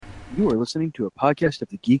You are listening to a podcast of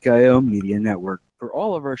the Geek I.O. Media Network. For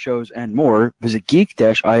all of our shows and more, visit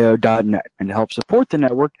geek-io.net. And to help support the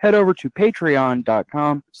network, head over to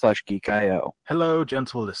patreon.com/geekio. Hello,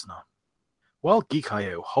 gentle listener. While Geek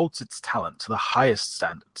I.O. holds its talent to the highest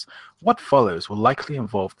standards, what follows will likely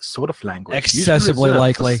involve the sort of language excessively usually reserved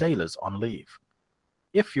likely for sailors on leave.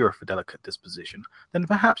 If you're of a delicate disposition, then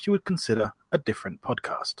perhaps you would consider a different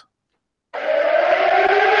podcast.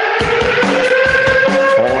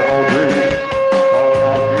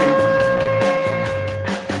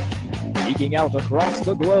 Geeking out across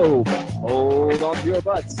the globe. Hold on to your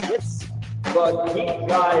butts. It's the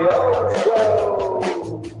Geek I.O. Show.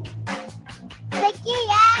 The Geek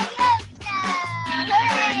I.O.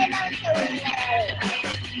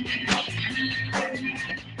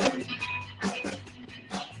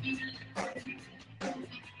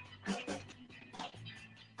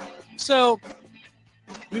 So,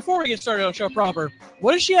 before we get started on the show proper,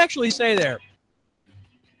 what does she actually say there?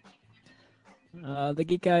 The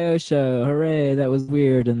Geek I.O. Show. Hooray, that was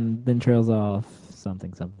weird, and then trails off.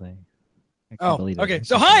 Something. I can't believe it. Okay.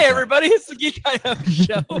 So, hi, everybody. It's the Geek I.O.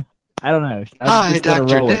 Show. I don't know. Hi,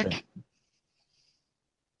 Dr. Nick.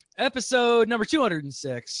 Episode number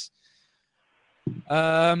 206.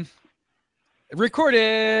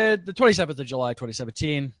 Recorded the 27th of July,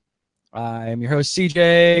 2017. I'm your host,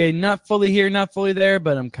 CJ. Not fully here, not fully there,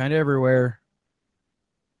 but I'm kind of everywhere.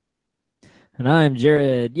 And I'm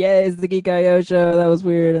Jared. Yay, it's the Geek I.O. Show. That was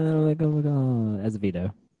weird. And then I'm like, oh my god. As a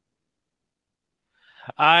veto.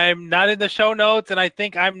 I'm not in the show notes, and I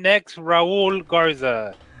think I'm next, Raul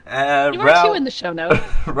Garza. You are too in the show notes.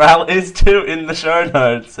 Raul is too in the show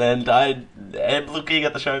notes, and I am looking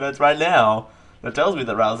at the show notes right now. That tells me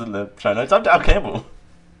that Raul's in the show notes. I'm Dal Campbell.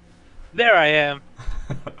 There I am.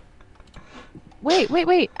 Wait.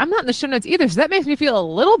 I'm not in the show notes either, so that makes me feel a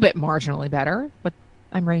little bit marginally better. But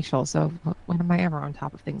I'm Rachel, so when am I ever on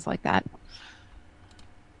top of things like that?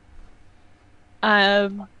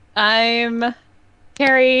 Um, I'm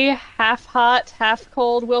Carrie, half hot, half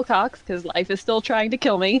cold Wilcox, because life is still trying to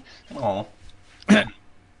kill me. Oh. I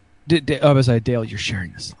was like, Dale, you're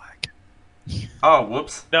sharing the Slack. Oh,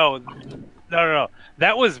 whoops. No.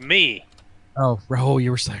 That was me. Oh, Raul,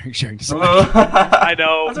 you were sharing the Slack. I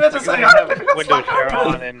know. I was about to say, I have Windows share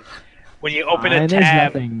on, and when you open a There's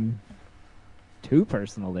tab... nothing too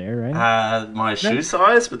personal there, right? My shoe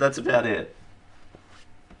size, but that's about it.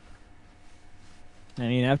 I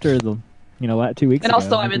mean, after the, 2 weeks And ago,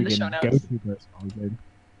 also I I'm in think the we show can notes. go too personal.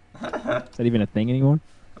 Is that even a thing anymore?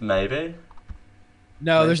 Maybe.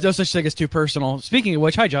 No, there's no such thing as too personal. Speaking of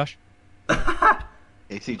which, hi, Josh.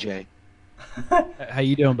 Hey, CJ. How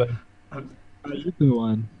you doing, buddy? How you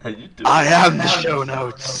doing? How you doing? I am the show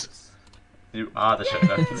notes. You are the show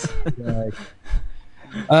notes.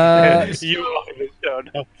 You are the show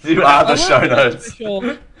notes. You are the show notes.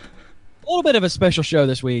 A little bit of a special show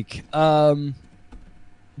this week.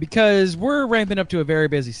 Because we're ramping up to a very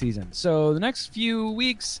busy season. So the next few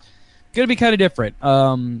weeks going to be kind of different.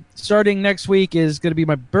 Starting next week is going to be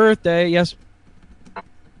my birthday. Yes.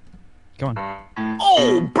 Come on.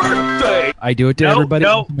 Oh, birthday! I do it to everybody.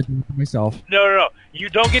 No. I do it to myself. No. You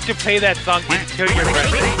don't get to play that song until your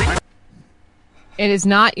birthday. It is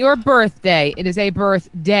not your birthday. It is a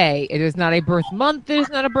birthday. It is not a birth month. It is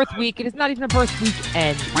not a birth week. It is not even a birth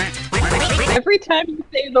weekend. Every time you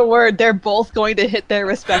say the word, they're both going to hit their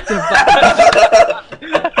respective buttons.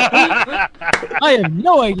 I have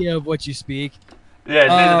no idea of what you speak. Yeah,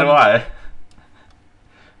 neither do I.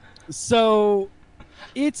 So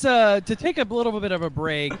it's to take a little bit of a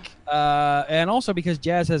break, and also because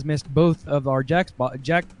Jazz has missed both of our jacking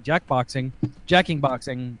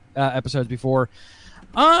boxing episodes before.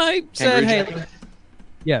 I said, hey,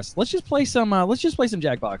 yes, let's just play some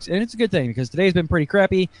Jackbox, and it's a good thing because today's been pretty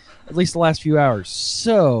crappy, at least the last few hours.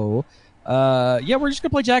 So, we're just gonna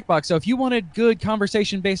play Jackbox. So if you wanted good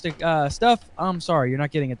conversation-based stuff, I'm sorry, you're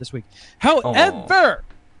not getting it this week. However,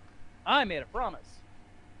 I made a promise.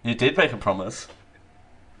 You did make a promise.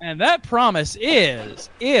 And that promise is,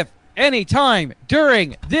 if any time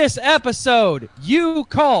during this episode you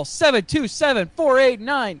call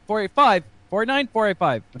 727-489-485,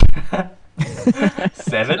 485.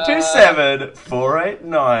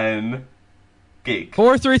 727-489 Geek.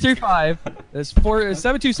 4335. That's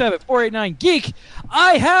 727-489 Geek.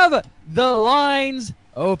 I have the lines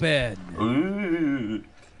open. Ooh.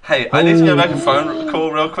 Hey, I need to go make a phone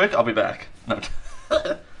call real quick. I'll be back. No.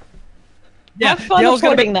 Yeah, Have fun Dale's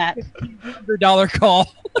reporting that. $100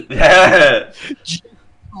 call. Yeah.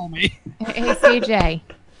 Call me. Hey, CJ.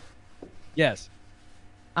 Yes.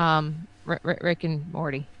 Rick and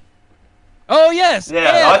Morty. Oh yes.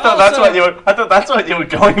 Yeah, I thought that's what you were. I thought that's what you were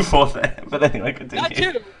going for there. But anyway, continue. That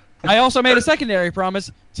too. I also made a secondary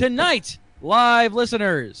promise tonight, live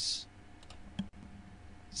listeners.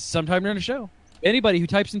 Sometime during the show, anybody who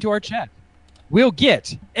types into our chat will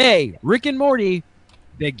get a Rick and Morty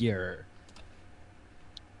figure.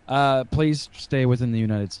 Please stay within the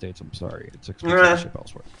United States. I'm sorry, it's expensive to ship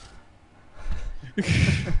elsewhere.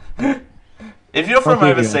 If you're from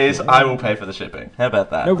overseas, I will pay for the shipping. How about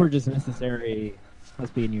that? No purchase necessary.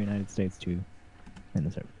 Must be in the United States too.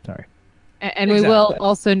 Sorry. And we will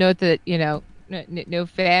also note that no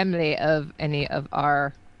family of any of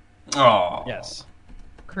our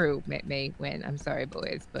crew may win. I'm sorry,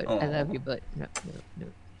 boys, but I love you, but no.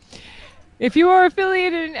 If you are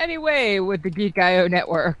affiliated in any way with the Geek I.O.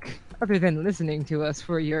 network, other than listening to us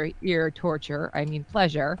for your ear torture, I mean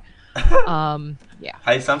pleasure, yeah.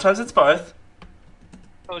 Hey, sometimes it's both.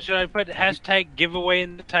 Oh, should I put hashtag giveaway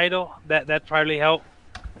in the title? That probably help.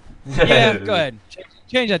 Yeah, go ahead.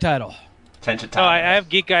 Change that title. Change the Oh, title. I have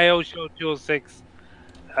Geek I.O. Show 206.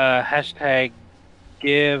 Hashtag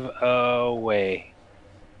giveaway.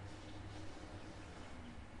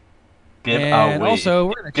 And also,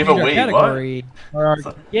 we're going to change our category for our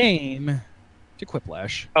game to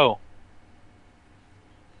Quiplash. Oh.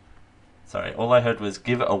 Sorry, all I heard was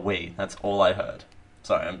give a wee. That's all I heard.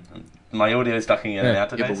 Sorry, my audio is ducking in and out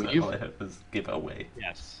today, so all I heard was give a wee.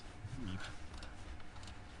 Yes.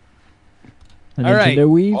 All right.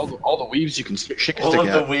 All the weaves you can shake it All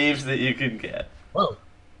together. of the weaves that you can get. Whoa.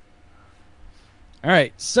 All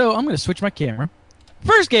right, so I'm going to switch my camera.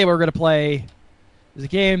 First game we're going to play is a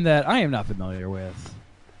game that I am not familiar with.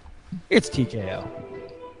 It's Tee K.O.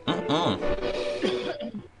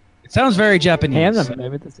 It sounds very Japanese. Hey, I'm not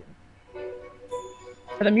familiar with this.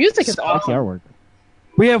 But the music is awesome. Artwork.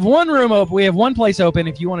 We have one room open. We have one place open.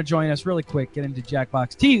 If you want to join us really quick, get into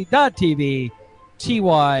Jackbox.tv,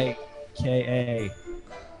 TYKA.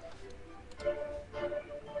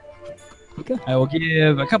 Okay. I will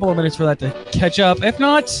give a couple of minutes for that to catch up. If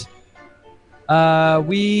not,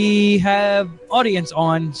 we have audience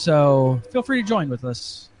on, so feel free to join with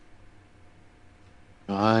us.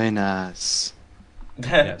 Join us.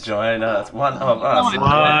 Join us. One of us. One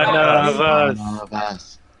of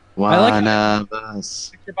us. One of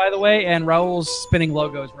us. By the way, and Raul's spinning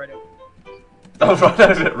logo is right over. Oh,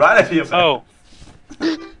 right over your face. Oh.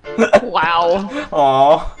 Wow.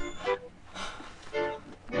 Aww.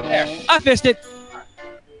 There, I fixed it.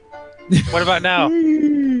 What about now?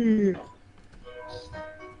 When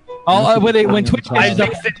Twitch I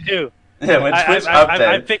fixed it too. Yeah, when Twitch I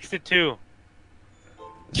updates. fixed it too.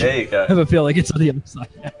 There you go. I have a feeling it's on the other side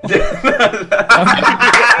now.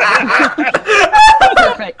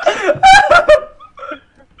 Perfect.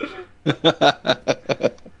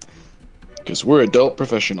 Because we're adult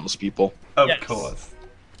professionals, people. Of course.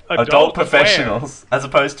 Adult professionals, as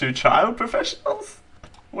opposed to child professionals?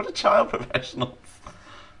 What are child professionals?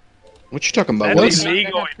 What you talking about? That's What?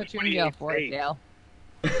 illegal. Put you in jail for it, Dale.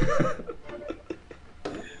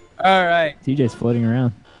 All right. TJ's floating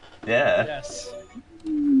around. Yeah. Yes.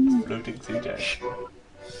 Floating CJ.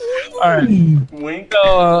 All right. Wink.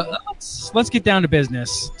 So let's get down to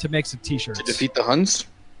business to make some T-shirts. To defeat the Huns?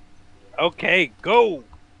 Okay, go.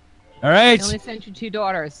 All right. I only sent you 2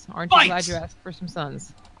 daughters. Aren't you glad you asked for some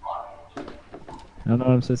sons? I don't know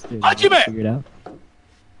what I'm supposed to do. Hajime! Figure it out.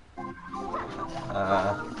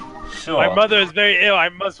 Sure. My mother is very ill. I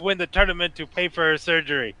must win the tournament to pay for her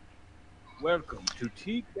surgery. Welcome to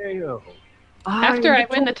Tee K.O. After I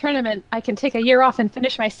win the tournament, I can take a year off and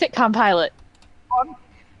finish my sitcom pilot.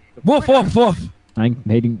 Woof, woof, woof. I'm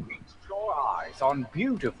hating. Your eyes on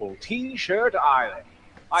beautiful T-shirt Island.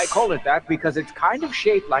 I call it that because it's kind of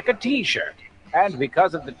shaped like a T-shirt, and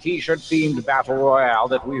because of the T-shirt themed battle royale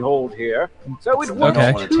that we hold here. So it I works don't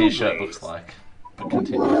know what a two t-shirt ways. looks like. But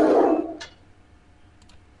continue.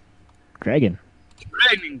 Dragon.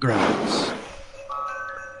 Training grounds.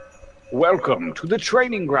 Welcome to the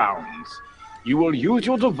training grounds. You will use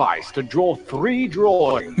your device to draw 3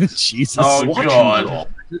 drawings. Jesus. Oh, What you God. draw.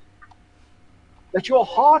 Let your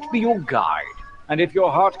heart be your guide. And if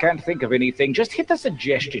your heart can't think of anything, just hit the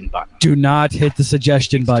suggestion button. Do not hit the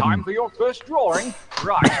suggestion Time button. for your first drawing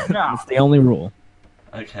right now. That's the only rule.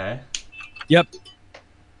 Okay. Yep.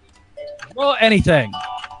 Well, anything.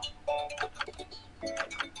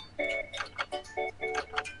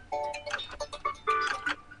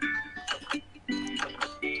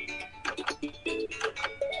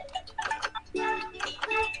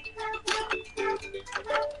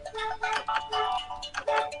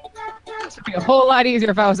 This would be a whole lot easier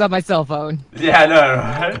if I was on my cell phone. Yeah, I know,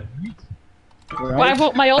 right? right? Why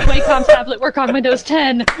won't my old Wacom tablet work on Windows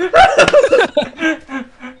 10?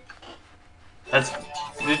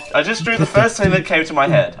 I just drew the first thing that came to my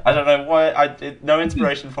head. I don't know why. No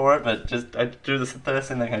inspiration for it, but I drew the first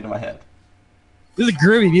thing that came to my head. This is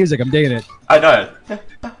groovy music. I'm digging it. I know.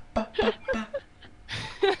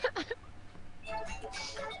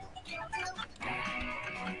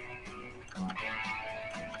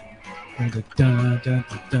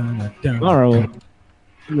 Tomorrow.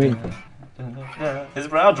 Wait. Is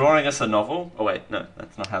Brow drawing us a novel? Oh wait, no,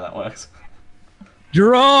 that's not how that works.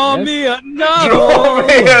 Draw me a novel. Draw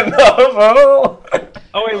me a novel.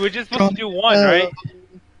 Oh wait, we're just supposed to do one, right?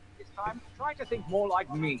 This time, try to think more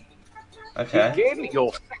like me. Okay. Begin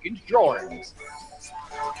your second drawings.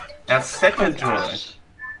 Our second drawing.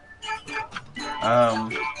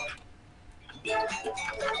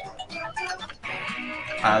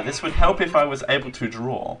 This would help if I was able to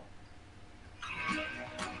draw.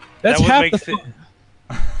 That's that half makes the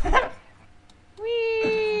it.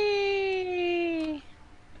 Whee!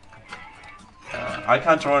 I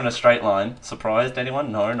can't draw in a straight line. Surprised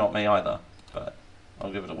anyone? No, not me either. But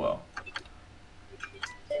I'll give it a whirl.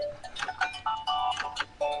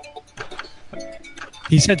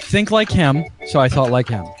 He said think like him, so I thought like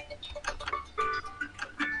him.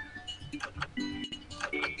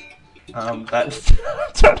 That's...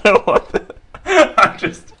 I don't know what... I'm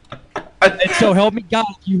just... And so help me God,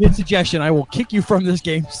 if you hit suggestion, I will kick you from this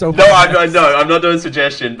game so No, fast. I'm not doing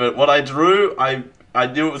suggestion, but what I drew, I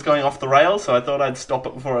knew it was going off the rails, so I thought I'd stop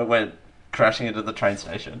it before I went crashing into the train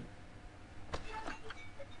station.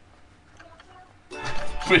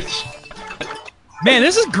 Which... Man,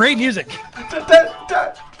 this is great music.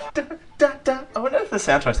 I wonder if the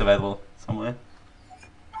soundtrack's available somewhere.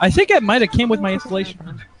 I think it might have came with my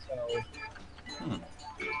installation.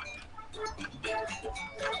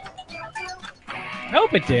 I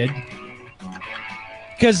hope it did.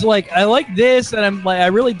 Because like I like this, and I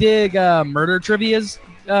really dig Murder Trivia's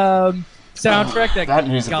soundtrack. That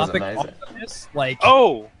music was gothic amazing. awesomeness, like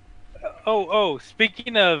Oh.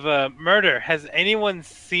 Speaking of murder, has anyone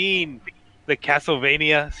seen the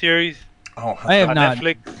Castlevania series? Oh, I have on not.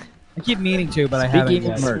 Netflix? I keep meaning to, but Speaking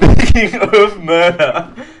I of haven't. murder. Speaking of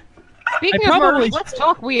murder. Speaking I of murder, probably- let's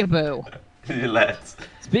talk weeaboo. Let's.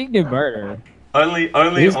 Speaking of murder, Only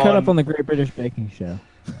he's caught up on on the Great British Baking Show.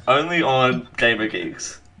 only on Gamer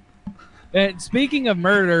Geeks. And speaking of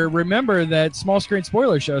murder, remember that Small Screen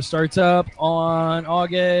Spoiler Show starts up on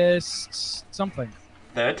August something.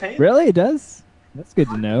 13? Really, it does? That's good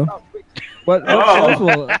to know. What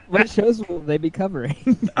shows will they be covering?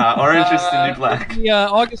 Orange is the New Black.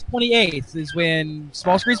 August 28th is when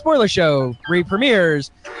Small Screen Spoiler Show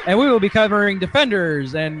re-premieres, and we will be covering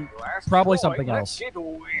Defenders and probably something else.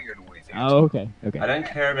 Oh, okay. Okay. I don't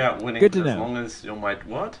care about winning Good to as know. long as you're my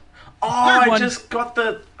what? Oh, Third I one. just got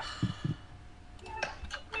the.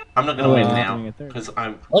 I'm not gonna Oh, win I'm now doing a third. because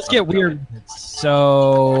I'm. Let's I'm get going. weird.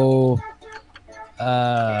 So,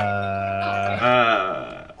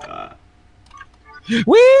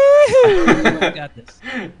 woo! Got this.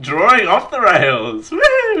 Drawing off the rails.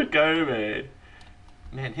 Woo! Go me.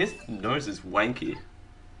 Man, his nose is wanky.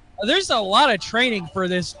 There's a lot of training for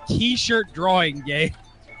this T-shirt drawing game.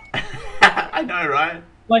 I know, right?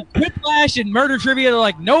 Like Quiplash and Murder Trivia, they're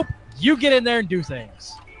like, nope, you get in there and do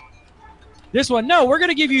things. This one, no, we're going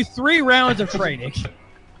to give you 3 rounds of training.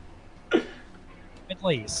 At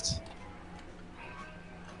least.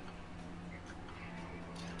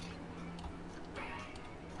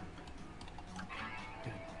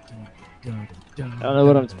 I don't know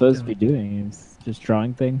what I'm supposed to be doing. It's just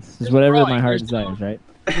drawing things. Just whatever drawing, my heart just desires, right?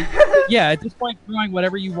 Yeah, at this point, drawing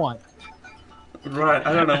whatever you want. Right,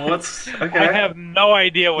 I don't know what's. Okay. I have no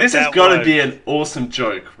idea what This that has got to was. be an awesome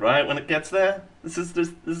joke, right? When it gets there, this is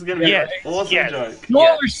going to be Yes, an awesome yes. joke. You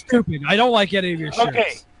all are stupid. I don't like any of your shirts.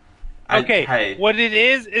 Okay. Okay, Hey, what it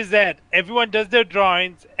is that everyone does their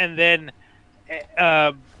drawings, and then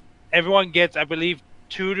everyone gets, I believe,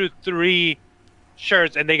 2 to 3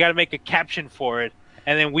 shirts, and they got to make a caption for it,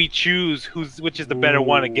 and then we choose which is the better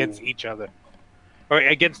one against each other, or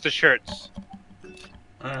against the shirts.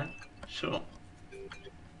 alright, sure.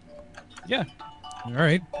 Yeah. All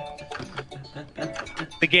right.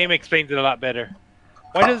 The game explains it a lot better.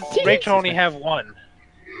 Why does Rachel only have 1?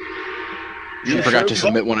 You forgot to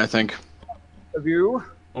submit one, I think. Have you?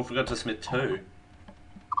 Oh, forgot to submit 2.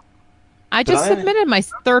 I just But I- submitted my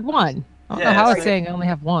 3rd one. I don't know Yeah, how it's same. saying I only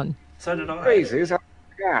have 1. So did I. Phrases I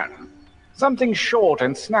can. Something short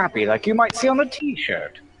and snappy like you might see on a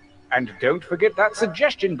t-shirt. And don't forget that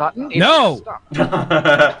suggestion button. if No! you're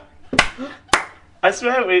stuck. I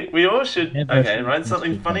swear we all should. Never Okay, should write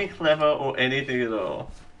something be funny, clever, or anything at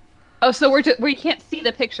all. Oh, so we can't see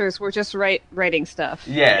the pictures. We're just writing stuff.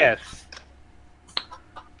 Yeah. Yes.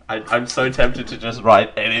 I'm so tempted to just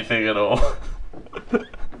write anything at all.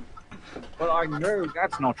 Well, I know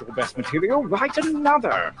that's not your best material. Write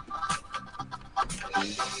another.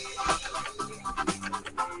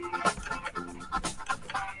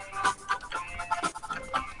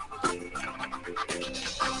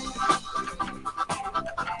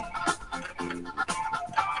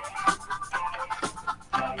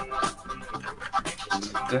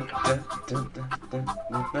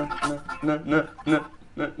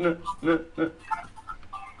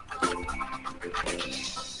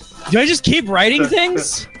 Do I just keep writing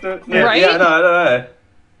things? Right? Yeah, no.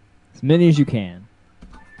 As many as you can.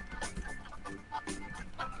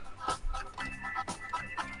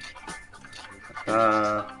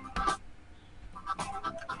 I'm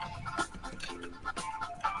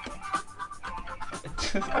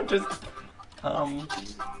just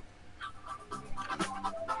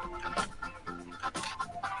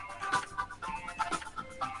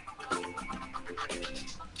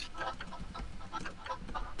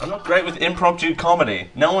I'm not great with impromptu comedy.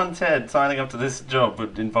 No one said signing up to this job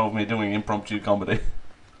would involve me doing impromptu comedy.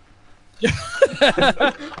 Make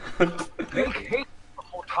haste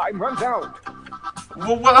before time runs out.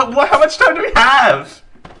 Well, how much time do we have?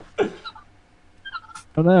 I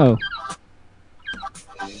don't know.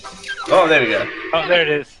 Oh, there we go. Oh, there it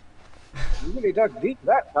is. You really dug deep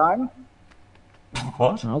that time.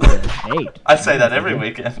 What? I'll say 8. I say that every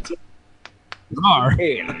weekend.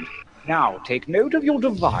 In. Now, take note of your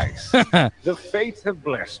device. The fates have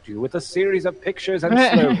blessed you with a series of pictures and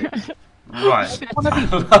slogans. Right. One of these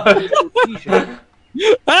t-shirts.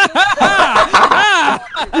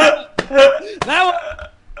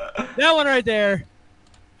 That one right there.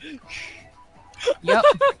 Yep,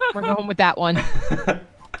 we're going with that one.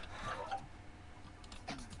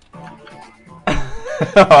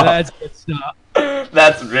 That's good stuff.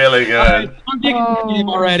 That's really good. I'm digging the game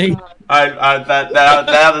already.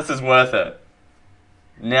 Now this is worth it.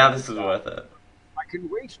 Now this is worth it. I can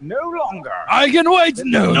wait no longer. I can wait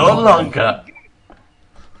no longer.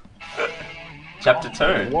 Chapter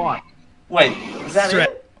 2. One. Wait, is that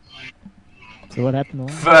it? So what happened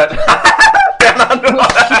to But down under.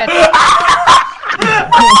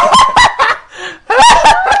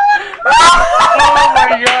 Oh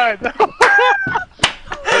my god.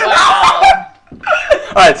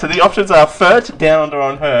 Alright, so the options are Furt, down under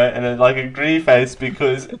on her, and then like a green face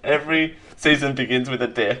because every season begins with a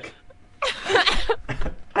dick.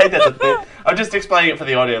 Hey, that's a thing. I'm just explaining it for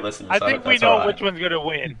the audio listeners. I think we know which one's gonna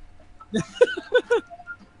win.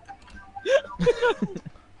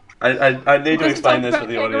 I need to Let's explain talk this for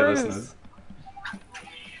the about audio kangaroos. listeners.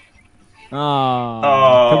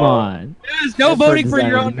 Oh, come on. There's no That voting bird for your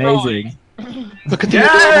design own is amazing. drawing. Look at the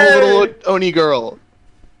adorable little Oni girl.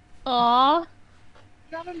 Aww.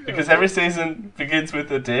 Because every season begins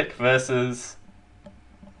with a dick versus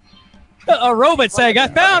A robot saying, "I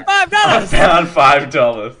found I $5." found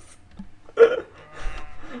 $5.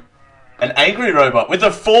 An angry robot with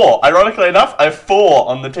a 4. Ironically enough, a 4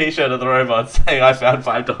 on the t-shirt of the robot saying I found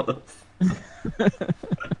 $5.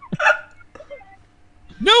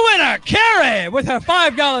 New winner, Carrie, with her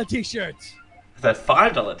 $5 T-shirt. Is that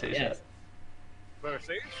 $5 t-shirt?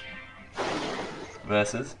 Versus.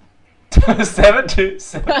 Versus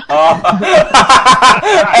 727. Oh.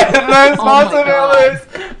 Endless possibilities.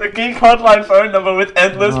 The Geek Hotline phone number with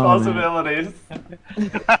endless possibilities.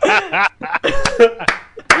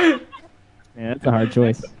 Yeah, that's a hard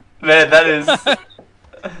choice. Man, that is.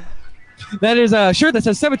 That is a shirt that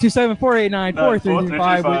says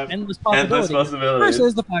 727-489-4335 with endless Endless possibilities possibilities.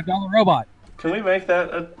 versus the $5 robot. Can we make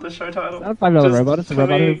that the show title? It's not a $5 robot, it's a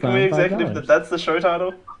robot who Can we found executive $5. that that's the show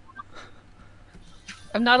title?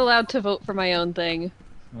 I'm not allowed to vote for my own thing.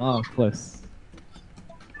 Oh, close.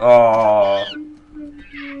 Oh.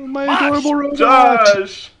 My adorable robot.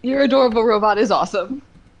 Josh! Your adorable robot is awesome.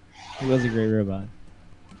 He was a great robot.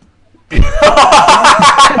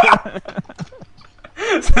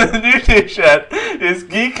 So the new t-shirt is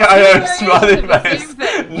Geek I smiley face.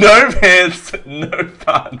 No pants, no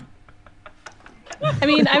fun. I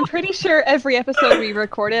mean, I'm pretty sure every episode we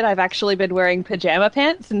recorded, I've actually been wearing pajama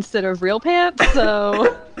pants instead of real pants,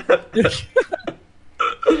 so...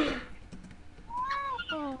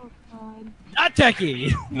 Oh, God. Not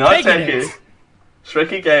techie. Not Taking techie. it.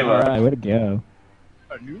 Shrekky Gamer. Alright, way to go.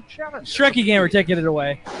 A new challenge. Shrekky Gamer taking it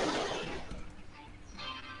away.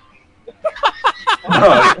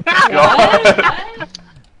 Oh, God.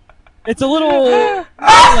 It's a little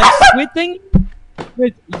like squid thing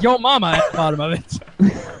with Yo Mama at the bottom of it.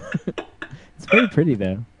 It's very pretty,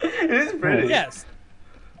 though. It is pretty. Yes.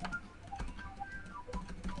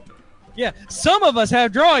 Yeah, some of us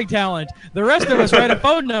have drawing talent. The rest of us write a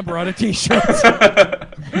phone number on a T-shirt.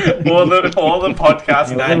 All the podcast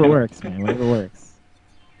Yeah, whatever names. works, man. Whatever works.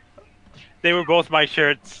 They were both my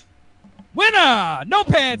shirts. Winner! No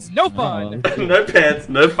pants, no fun. No pants,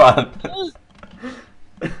 no fun.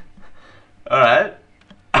 Alright.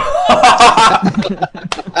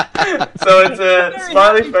 So it's a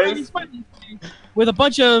smiley face. With a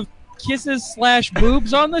bunch of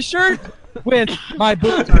kisses/boobs on the shirt with my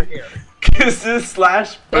boobs are here.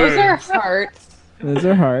 Kisses/boobs. Those are hearts. Those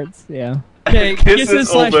are hearts, yeah. Okay,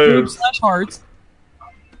 kisses/boobs/hearts.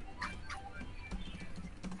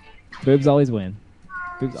 Boobs always win.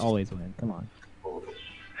 Boobs always win. Come on.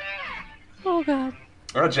 Oh god.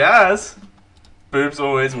 Oh, Jazz. Boobs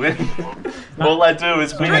always win. All I do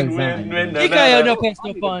is win. Geek I, no pants,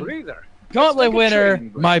 no fun. Gauntlet winner,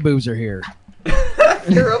 my boobs are here.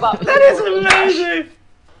 Your robot was That is amazing.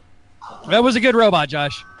 That was a good robot,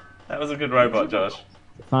 Josh. That was a good robot, Josh.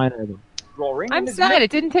 Fine, Irving. I'm sad it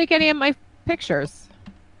didn't take any of my pictures.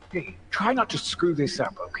 Hey, try not to screw this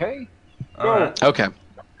up, okay? Alright. Okay.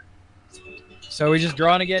 So we're just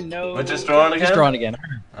drawing again? No. We're just drawing again? Just drawing again.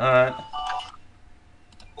 Alright.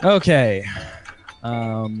 Okay.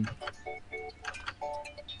 Jeez,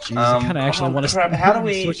 I kind of actually want to How do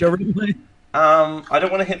we switch over to play. I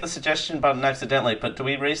don't want to hit the suggestion button accidentally, but do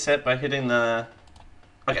we reset by hitting the...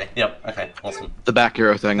 Okay, yep, okay, awesome. The back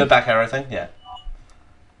arrow thing. The back arrow thing, yeah.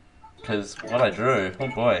 Because what I drew, oh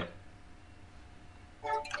boy.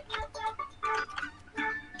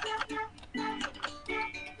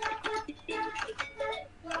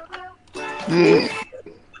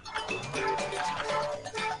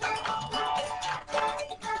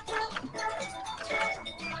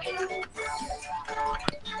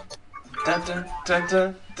 Dun, dun, dun,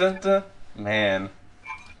 dun, dun, dun. Man.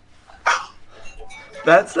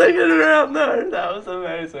 That second round, though, that was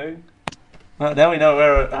amazing. Well, now we know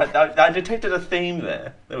where... I detected a theme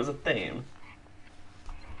there. There was a theme.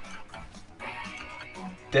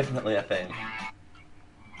 Definitely a theme.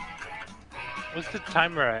 What's the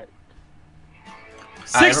timer at?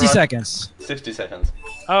 60 seconds. 60 seconds.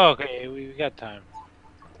 Oh, okay, we got time.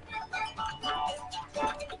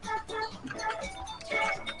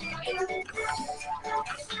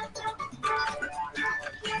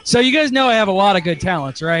 So you guys know I have a lot of good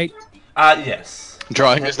talents, right? Yes.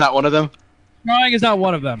 Drawing is not one of them? Drawing is not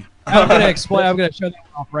one of them. I'm going to explain. I'm going to show them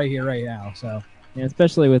off right here, right now. So. Yeah,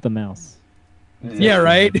 especially with the mouse. Yeah,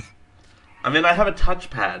 right? I mean, I have a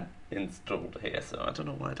touchpad installed here, so I don't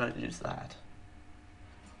know why I don't use that.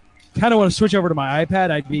 Kind of want to switch over to my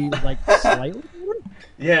iPad. I'd be like slightly.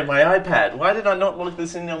 Yeah, my iPad. Why did I not look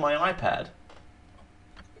this in on my iPad?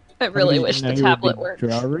 I really wish the tablet worked.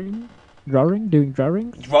 Drawing? Drawing? Doing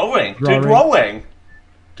drawings? Drawing? Drawing. Do drawing.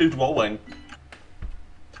 Do drawing.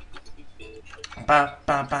 Ba,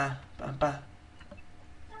 ba, ba, ba,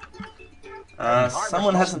 ba.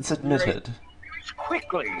 Someone hasn't submitted.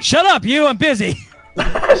 Quickly. Shut up, you! I'm busy.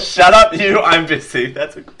 Shut up, you! I'm busy.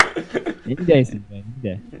 That's a...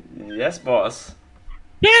 Yes, boss.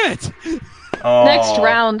 Damn it! Oh. Next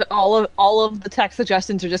round, all of the text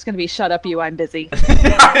suggestions are just going to be "Shut up, you! I'm busy."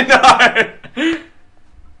 I know.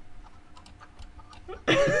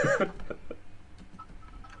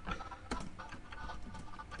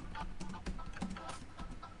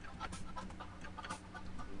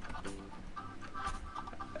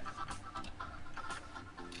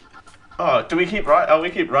 Oh, do we keep writing? Oh,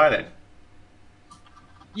 we keep writing.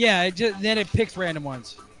 Yeah, then it picks random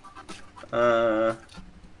ones. It's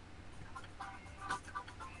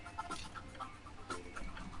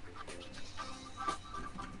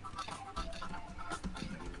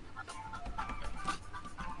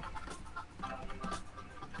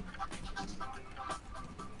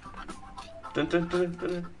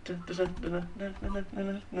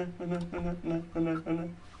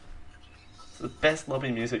the best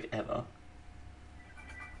lobby music ever.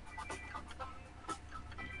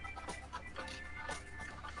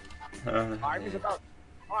 I was about to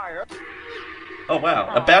fire. Oh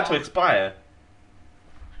wow, about to expire.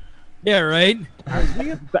 Yeah, right?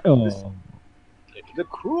 Oh. The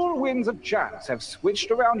cruel winds of chance have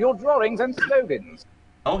switched around your drawings and slogans.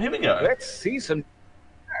 Oh, here we go. Let's see some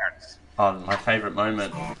apperance. Oh, my favourite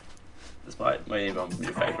moment. Despite my even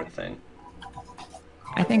your favourite thing.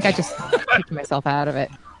 I think I just kicked myself out of it.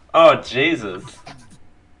 Oh, Jesus.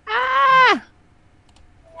 Ah!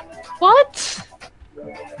 What?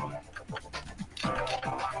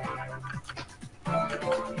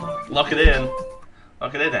 Lock it in.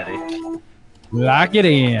 Lock it in, Eddie. Lock it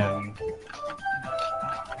in.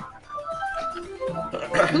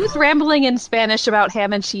 Who's rambling in Spanish about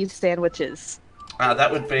ham and cheese sandwiches?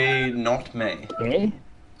 That would be not me. Okay.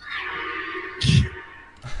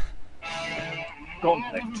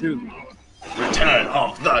 Gauntlet 2. Return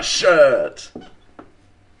of the shirt.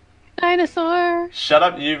 Dinosaur. Shut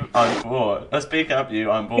up, you. I'm bored. Speak up,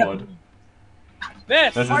 you. I'm bored.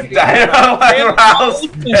 This This is Dale and Ralph's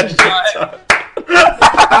special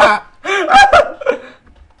time.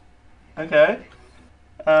 Okay.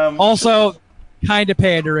 Also, kind of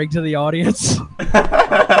pandering to the audience. What?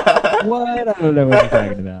 I don't know what you're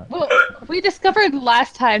talking about. Well, we discovered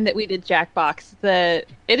last time that we did Jackbox that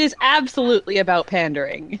it is absolutely about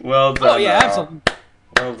pandering. Well done. Oh yeah, Ralph. absolutely.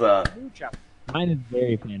 Well done. Mine is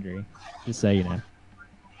very pandering, just so you know.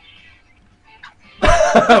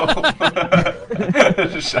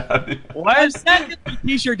 Shut up. Why is that? The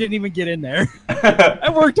T-shirt didn't even get in there. I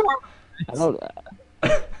worked hard. I don't.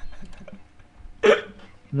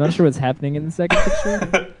 I'm not sure what's happening in the second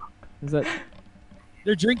picture. Is that?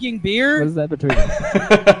 They're drinking beer. What is that between?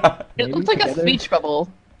 It looks like a speech bubble.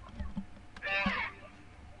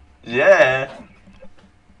 Yeah.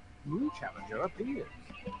 New challenger appears.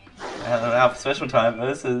 Our special time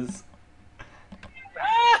versus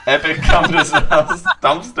Epic Compass House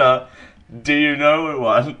Dumpster. Do you know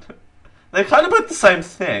one? They're kind of both the same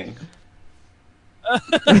thing.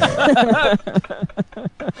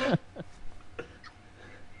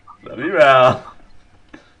 Love you, Ral.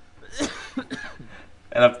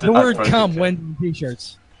 And I've The word "come" wins in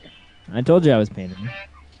T-shirts. I told you I was painting.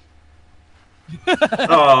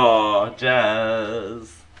 Oh,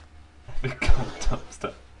 Jazz. Epic Compass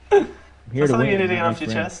Dumpster. I'm here Is to that something win, you need to get my off your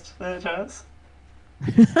friend. chest there, Jazz?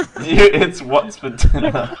 It's what's for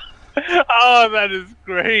dinner. Oh, that is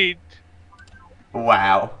great.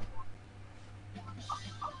 Wow.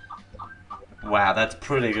 Wow, that's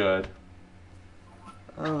pretty good.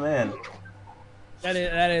 Oh man. That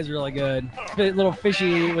is really good. Little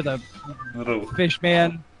fishy with a Little fish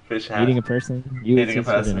man. fish hat. Eating a person. You Eating a eat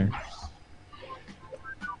for person. dinner.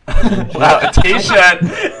 Wow, a t-shirt!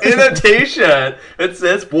 In a t-shirt! It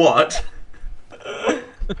says what?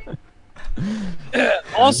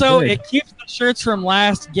 Also, Good. it keeps the shirts from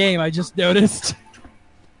last game. I just noticed.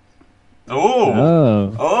 Oh!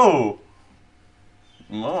 Oh. Oh!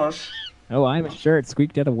 Mosh. Oh, I'm a shirt.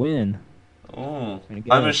 Squeaked out a win. Oh. Way to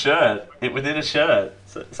go. I'm a shirt. It within a shirt.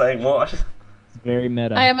 Saying what? It's very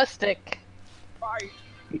meta. I am a stick.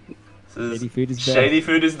 This is- Shady food is best. Shady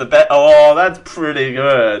food is the best. Oh, that's pretty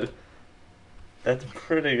good. That's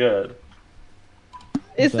pretty good.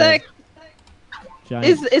 Is It's a that giant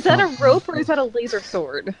is that a chunk. rope or is that a laser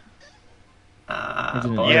sword? Is it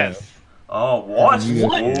an Yes. Oh, what? You go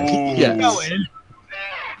Ooh. first. Yes.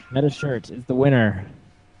 Meta shirt is the winner.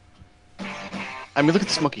 I mean, look at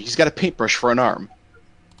this monkey. He's got a paintbrush for an arm.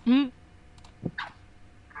 There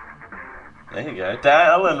you go.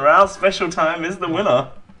 Dale and Ralph's special time is the winner.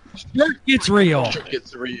 Shirt gets real.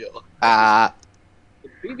 It's real. The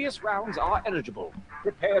previous rounds are eligible.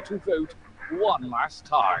 Prepare to vote one last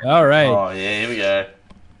time. All right. Oh, yeah, here we go.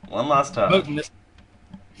 One last time. Voting this.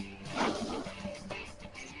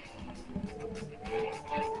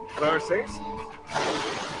 Versus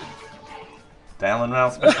Dale and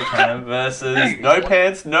Ralph's special time versus No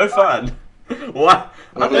Pants, No Fun. What?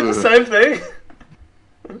 Aren't they the same thing?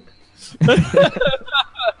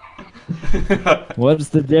 What's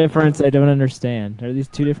the difference? I don't understand. Are these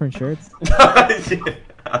two different shirts? Yeah,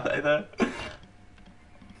 are they though?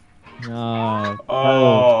 No.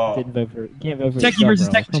 Oh. Didn't vote for. Can't vote for Techie yourself, versus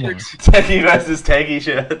Ralph. techie Come on. shirts. Techie versus Techie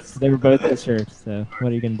shirts. They were both good shirts. So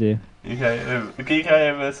what are you gonna do? Okay, Geek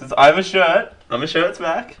I versus I'm a shirt. I'm a shirt's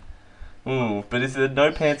back. Ooh, but is it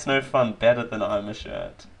No Pants, No Fun better than I'm a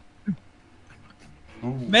shirt? Ooh.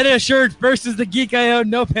 Meta shirt versus the Geek I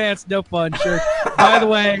No Pants, No Fun shirt. By the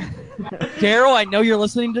way, Daryl, I know you're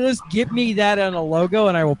listening to this. Give me that on a logo,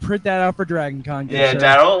 and I will print that out for Dragon Con. Yeah, sir.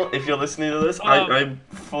 Daryl, if you're listening to this, Oh. I'm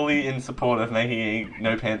fully in support of making a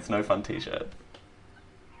No Pants, No Fun t-shirt.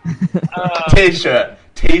 T-shirt.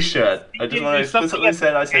 T-shirt. I just want to There's something explicitly at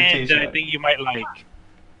said I the said end that I t-shirt. think you might like.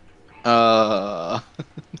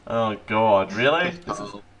 Oh god, really? This is...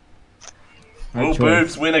 Hard Will choice.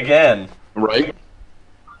 boobs win again? Right?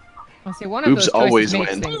 Well, see, one Boobs of those always choices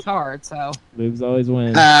makes win. things hard, so. Boobs always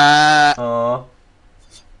win. Aw.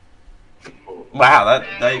 Wow,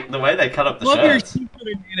 the way they cut up the Love your shirts.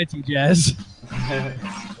 secret humanity, Jazz.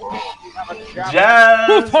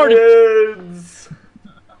 Jazz Party. wins!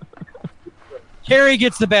 Carrie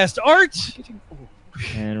gets the best art.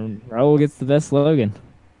 And Raul gets the best slogan.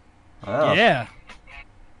 Wow. Yeah.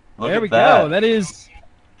 Look There at we that. go. That is.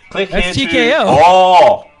 Click That's here TKO.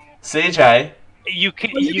 Oh! CJ, You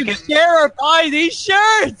can share or buy these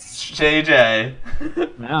shirts. JJ.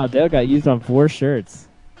 Wow, Dale got used on 4 shirts.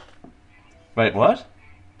 Wait, what?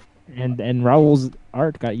 And Raul's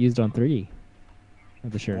art got used on 3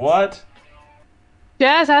 of the shirts. What?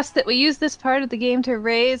 Jazz asked that we use this part of the game to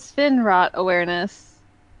raise fin rot awareness.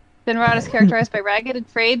 Fin rot is characterized by ragged and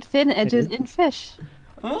frayed fin edges in fish.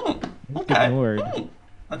 Okay.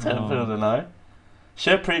 That's helpful to know.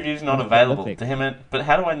 Shirt previews not available. Damn it. But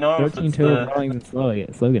how do I know if 13 it's total the... drawings and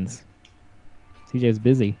slogans. CJ's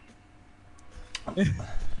busy. All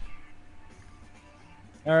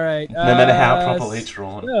right. No matter how properly it's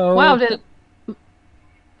drawn. So... Wow,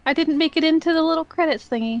 I didn't make it into the little credits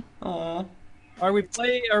thingy. Aww. Are we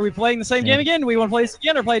playing the same game again? Do we want to play this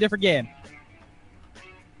again or play a different game?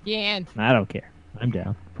 Yan. I don't care. I'm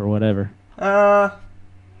down for whatever. Uh,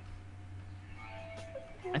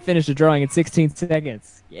 I finished a drawing in 16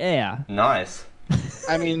 seconds. Yeah. Nice.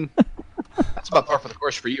 I mean, that's about par for the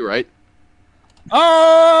course for you, right?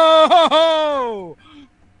 Oh!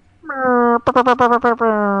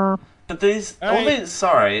 But these, all these,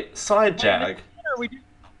 sorry, side jag. We can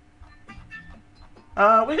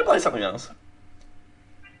play something else.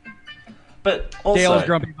 But also, Dale's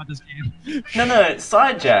grumpy about this game. No,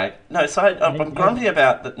 side jag. No, side. I'm grumpy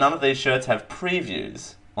about that. None of these shirts have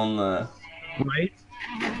previews on the. Right.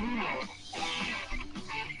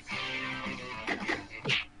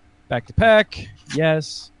 Back to pack.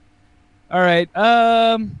 Yes. All right.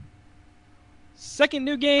 Second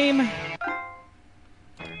new game.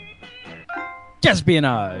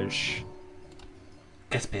 Guesspionage.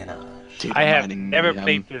 Guesspionage. I have never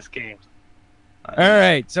played this game. All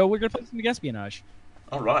right, so we're gonna play some Guesspionage.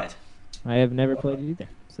 All right. I have never played it either,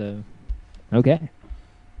 so okay.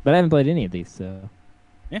 But I haven't played any of these, so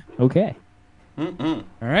yeah. Okay. All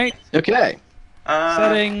right. Okay.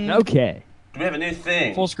 Setting. Okay. Do we have a new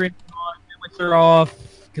thing? Full screen on. Mixer off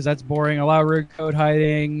because that's boring. Allow root code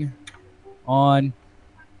hiding on.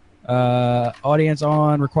 Audience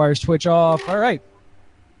on. Requires Twitch off. All right.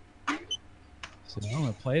 So I'm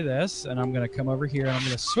gonna play this, and I'm gonna come over here, and I'm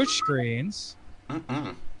gonna switch screens.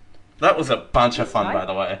 That was a bunch of fun, by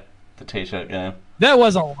the way. The T-shirt game. That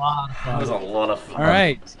was a lot of fun. That was a lot of fun. All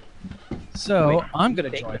right. So I'm gonna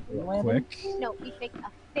join real quick No, we fake a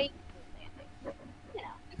fake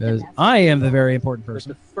because I am the very important person.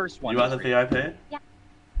 The first one. You are the VIP? Yeah.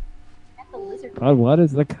 That's a lizard. God, what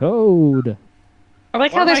is the code? I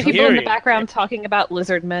like how What am there's I people in the hearing? background talking about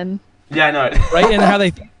lizard men. Yeah, I know. Right, and how they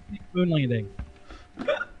think moon landing.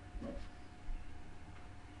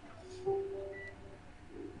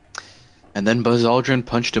 And then Buzz Aldrin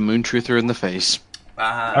punched a moon truther in the face.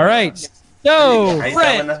 All right. So, Hey,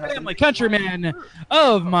 friends, Simon. family, countrymen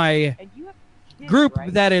of my group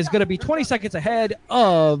that is going to be 20 seconds ahead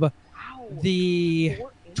of the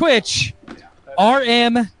Twitch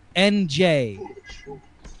RMNJ.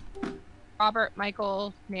 Robert,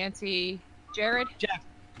 Michael, Nancy, Jared.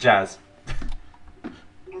 Jazz.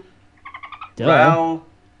 Duh.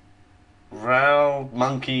 Raoul,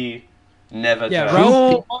 monkey, never Yeah, jazz.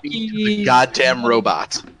 Raoul, The goddamn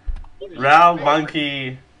robot. Raoul,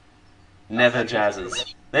 monkey, never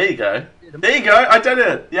jazzes. There you go. There you go. I did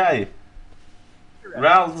it. Yay.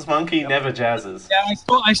 Raoul's monkey never jazzes. Yeah,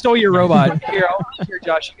 I stole your robot. Here,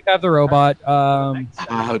 Josh, you can have the robot.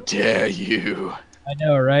 How dare you? I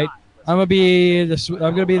know, right? I'm gonna be the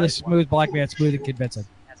smooth black man, smooth and convincing.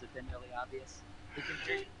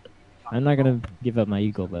 I'm not gonna give up my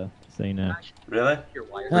eagle though, so you know. Really?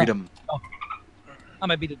 Freedom. Oh. I'm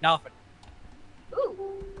gonna be the dolphin.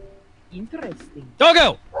 Interesting.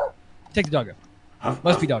 Doggo! Take the doggo.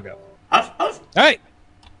 Must be doggo. All right.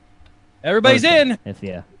 Everybody's in. If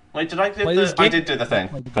yeah. Wait, did I do Play this I game. did do the thing.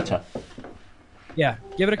 Gotcha. Yeah,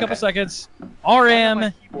 give it a couple Okay. seconds.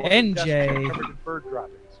 RMNJ. Bird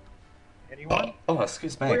droppings. Anyone? Oh,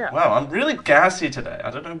 excuse me. Oh, yeah. Wow, I'm really gassy today.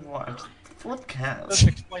 I don't know why. I'm full of gas. Let's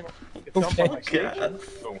explain what it's Okay. up on my stage. Gas.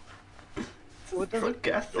 So, Full of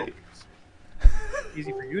gassy.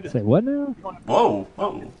 easy for you to Say what now? Whoa,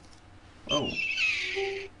 whoa, whoa.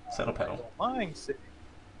 Settle pedal. Mine city.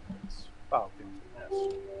 It's Falcon.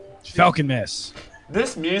 Yes. Falcon Miss.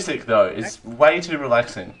 This music, though, is way too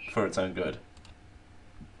relaxing for its own good.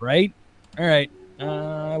 Right? All right.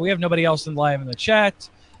 We have nobody else live in the chat.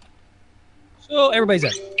 So everybody's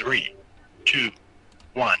in. 3, 2,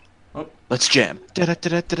 1. Let's jam.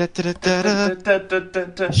 Da-da-da-da-da-da-da-da.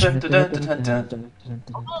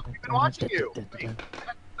 We've been watching you. That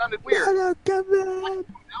sounded weird. Hello, Kevin.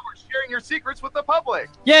 Now we're sharing your secrets with the public.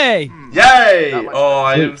 Yay! Yay! Oh,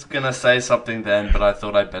 I was gonna say something then, but I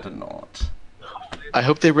thought I'd better not. I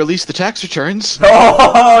hope they release the tax returns.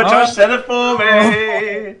 Oh, Josh said it for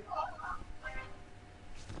me!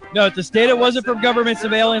 No, the data wasn't from government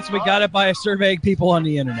surveillance. We got it by surveying people on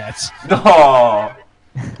the internet. Oh,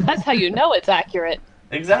 That's how you know it's accurate.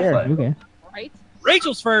 exactly. Okay. Right?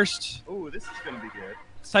 Rachel's first. Ooh, this is gonna be good.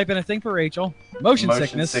 Let's type in a thing for Rachel. Motion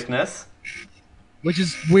sickness. sickness. Which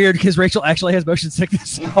is weird because Rachel actually has motion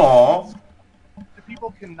sickness. Aww. The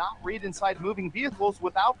people cannot read inside moving vehicles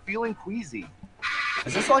without feeling queasy.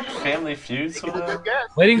 Is this like Family Feud sort of?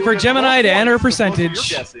 Waiting for Gemini to enter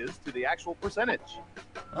percentage. Your guess is to the actual percentage.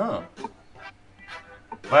 Oh.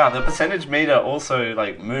 Wow, the percentage meter also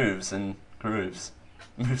like moves and grooves.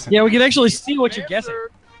 Moves and Yeah, we can actually see what you're guessing.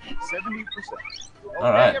 70%. Okay,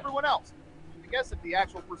 All right. everyone else. Guess if the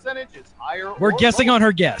actual percentage is higher. We're or guessing lower. on her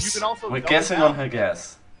You guess. can also We're double guessing down. on her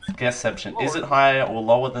guess. Guessception. Is it higher or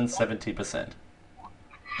lower than 70%?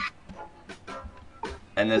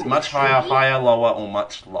 And there's much higher, higher, lower, or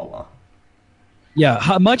much lower.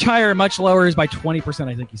 Yeah, much higher, much lower is by 20%,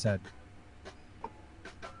 I think you said.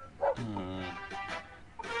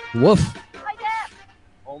 Woof.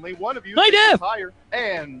 Only one of you Hi, thinks Def. it's higher.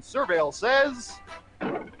 And Surveil says.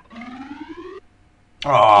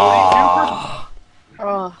 Oh.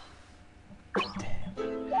 Oh.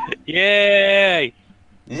 Yay!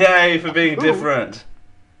 Yay for being different.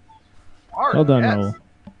 Hard Well done, guess. Roll.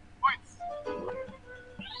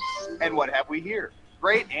 And what have we here?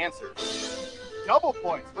 Great answer. Double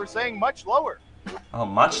points for saying much lower. Oh,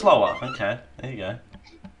 much lower. Okay, there you go.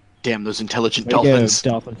 Damn those intelligent There you go, dolphins.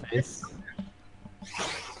 dolphin face.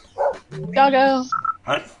 Doggo.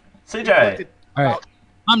 Right. CJ. All right.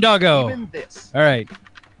 I'm Doggo. Even this. All right.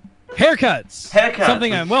 Haircuts. Haircuts.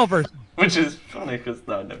 Something I'm well versed. Which is funny because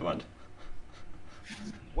no, never mind.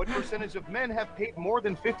 What percentage of men have paid more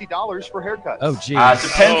than $50 for haircuts? Oh, geez.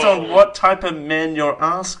 Depends on what type of men you're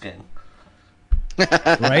asking.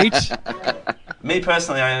 Right? Me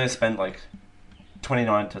personally, I only spend like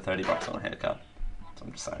 29 to 30 bucks on a haircut. So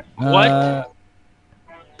I'm just saying. What?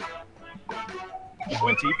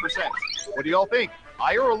 20%. What do y'all think?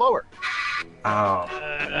 Higher or lower? Oh.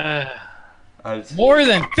 More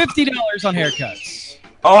than $50 on haircuts.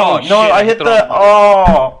 Oh, Oh, no, shit, I hit throw the. them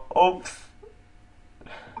Oh! Oops.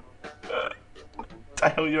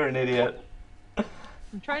 Dale, you're an idiot. I'm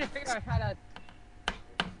trying to figure out how to.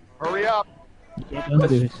 Hurry up. Don't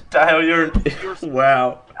do it. Dale, you're an.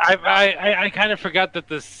 Wow. I kind of forgot that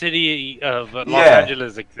the city of Los Yeah.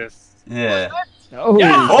 Angeles exists. Yeah. Oh!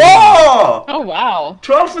 Yeah. Oh! Oh, wow.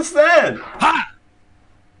 12%! Ha!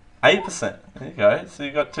 8%. There you go. So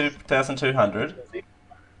you got 2,200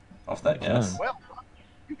 off that guess. Well,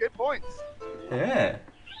 you get points. Yeah.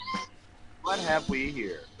 What have we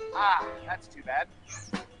here? Ah, that's too bad.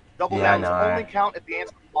 Double Yeah, I downs know. only count if the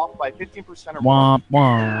answer is off by 15% or more. Womp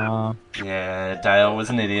womp. Yeah, Dale was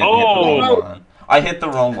an idiot. Oh. Hit the wrong one. I hit the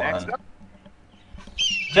wrong Next one. up,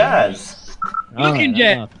 Jazz. Looking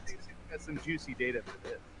jet. got some juicy data for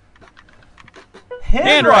this.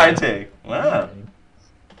 Handwriting. Wow.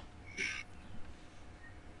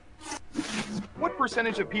 What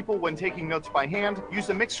percentage of people, when taking notes by hand, use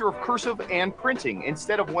a mixture of cursive and printing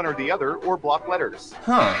instead of one or the other, or block letters?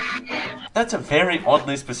 Huh. That's a very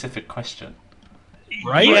oddly specific question.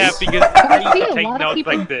 Right? Yeah, because I used to take notes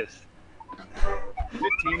like this.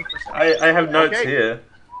 15%. I have notes Okay. here.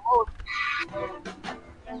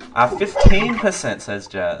 15% says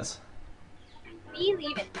Jazz.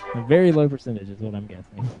 Believe it. A very low percentage is what I'm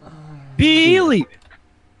guessing. Believe it.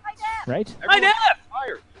 Right? I did.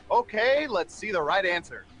 Fired. Okay, let's see the right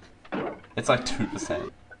answer. It's like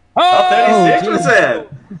 2%. Oh,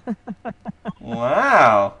 36%!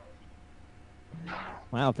 Wow.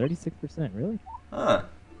 Wow, 36%, really? Huh.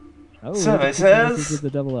 Oh, Survey look at the says- the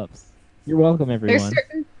double ups. You're welcome, everyone.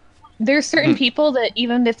 There's certain people that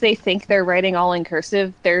even if they think they're writing all in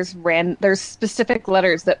cursive, there's specific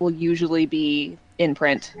letters that will usually be in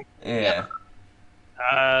print. Yeah.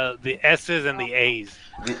 The S's and the A's.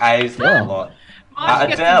 The A's got a lot. Mosh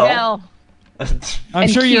gets Adele. Adele. I'm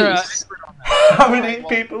And sure you're. Q's. How many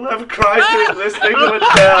people have cried through listening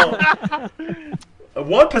to Adele?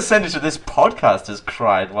 What percentage of this podcast has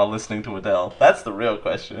cried while listening to Adele? That's the real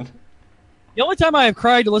question. The only time I have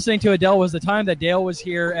cried listening to Adele was the time that Dale was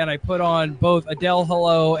here and I put on both Adele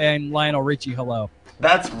Hello and Lionel Richie Hello.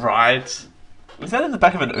 That's right. Was that in the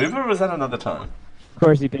back of an Uber or was that another time? Of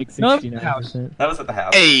course, he picked No, 69%. That was at the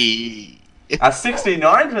house. Hey!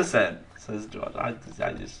 69%, says George. I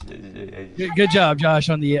just... Good job, Josh,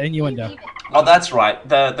 on the innuendo. Oh, that's right.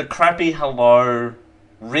 The crappy Hello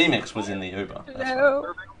remix was in the Uber. That's right.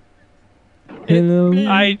 Hello.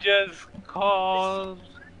 Hello. I just called.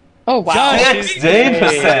 Oh, wow.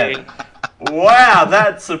 16%! Wow,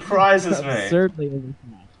 that surprises me. Certainly over.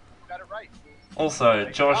 Got it right. Also,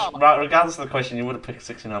 Josh, regardless of the question, you would have picked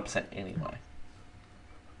 69% anyway.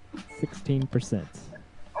 16%.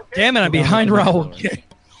 Damn it, I'm behind Raul.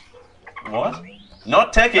 What?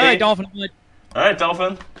 Not techie. All right, Dolphin. Alright,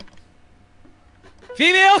 Dolphin.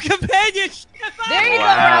 Female companionship. There you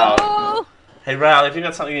Wow. go, Raul. Hey, Raul, if you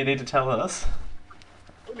got something you need to tell us.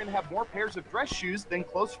 Women have more pairs of dress shoes than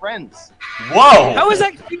close friends. Whoa! How is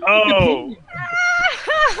that? Oh.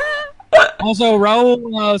 Also,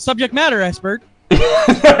 Raul, subject matter expert.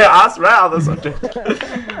 Ask Raul the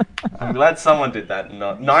subject. I'm glad someone did that.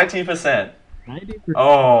 No, 90%. 90%.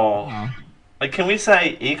 Oh. Wow. Like, can we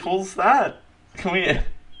say equals that? Can we...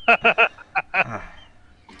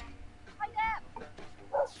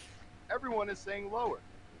 Everyone is saying lower.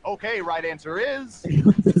 Okay, right answer is...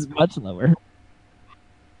 It's much lower.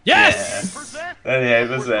 Yes!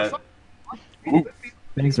 38%.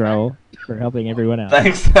 Thanks, Raul, for helping everyone out.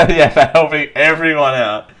 Thanks, yeah, for helping everyone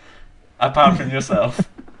out. Apart from yourself.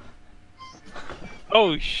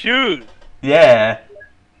 Oh, shoot. Yeah.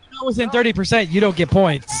 Not within 30%, you don't get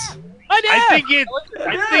points. I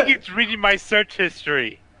think it's reading my search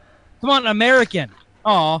history. Come on, American.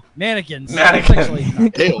 Aw, mannequins. Mannequin. Actually,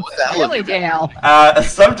 Hey, what the hell? Really, Dale.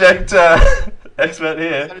 Subject expert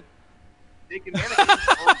here.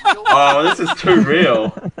 Oh, this is too real.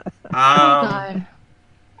 God.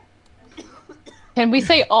 Can we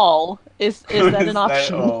say all? Is that an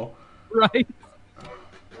option? All. right.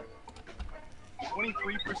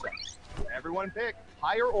 23%. Everyone pick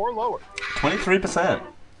higher or lower. 23%.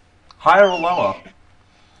 Higher or lower?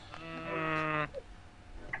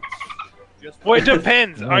 Well, it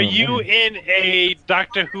depends. Are you in a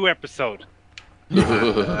Doctor Who episode? No.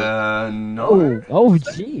 Oh,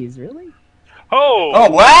 jeez, really? Oh! Oh,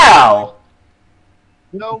 wow!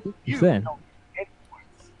 No, you Then. don't get any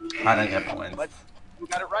points. I don't get points. But you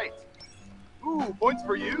got it right. Ooh, points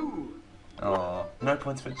for you. Oh, no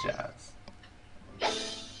points for Jazz.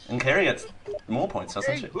 And Carrie gets more points,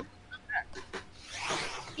 doesn't she?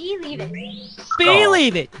 Believe it.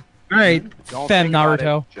 Believe it. All right, Don't Fem think about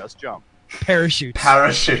Naruto. it, just jump. Parachutes.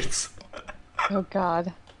 Parachutes. Oh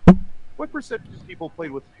God. What percentage of people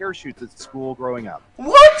played with parachutes at school growing up?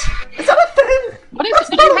 What? Is that a thing? What is That's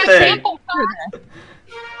it? Did you not a have thing. samples for that?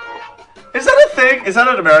 Is that a thing? Is that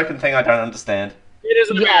an American thing I don't understand? It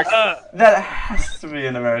is an Yes. That has to be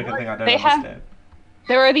an American thing I don't They have- understand.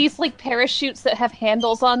 There are these like parachutes that have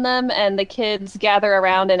handles on them, and the kids gather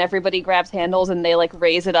around, and everybody grabs handles, and they like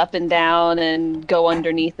raise it up and down and go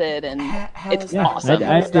underneath it, and it's Yeah, awesome.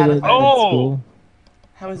 I did it at Oh. school.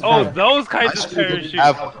 How is Oh, that? those kinds of parachutes.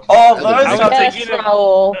 Oh, those I was are Yes, thinking of-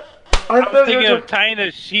 Raul. I was thinking of tying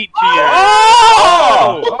a sheet to your...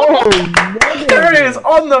 Oh! Oh, no. There is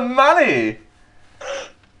on the money.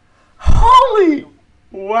 Holy!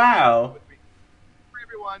 Wow. For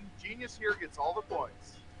everyone, genius here gets all the points.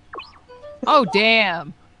 Oh,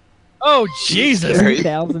 damn. Oh Jesus!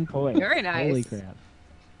 3,000 points. Very nice. Holy crap.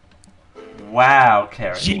 Wow,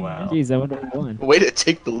 Carrie. Wow. Jeez, I wonder who won. Way to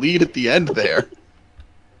take the lead at the end there.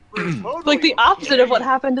 It's like the opposite of what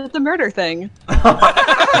happened at the murder thing. All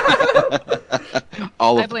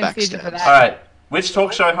I of the blame Caesar for backstabs. that. Alright. Which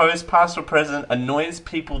talk show host, past or present, annoys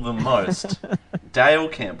people the most? Dale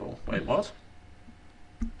Campbell. Wait, what?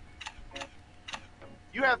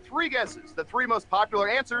 You have 3 guesses. The 3 most popular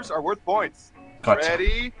answers are worth points. Gotcha.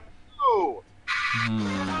 Ready? Go.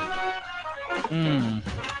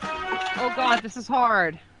 Oh, God, this is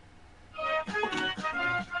hard.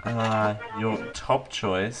 Your top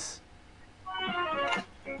choice.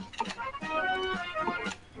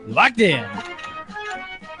 Locked in.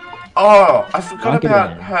 Oh, I forgot Lock it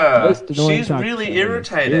about in. her. Most annoying She's talk really show.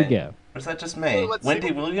 irritating. Here we go. Or is that just me? Let's see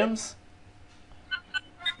Wendy what- Williams?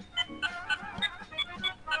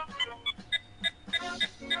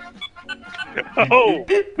 Oh!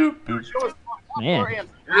 Boop, boop, boop. Show us Man. your answer.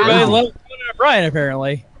 Everybody loves Brian,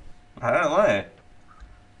 apparently. I don't know.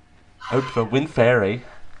 Hope for Win Fairy.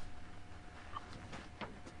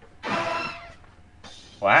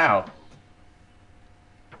 Wow.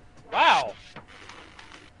 Wow!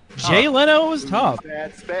 Jay Leno was tough.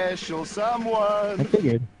 That special I someone.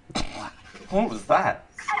 figured. What was that?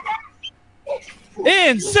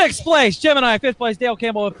 In 6th place, Gemini. 5th place, Dale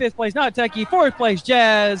Campbell. In 5th place, Not Techie. 4th place,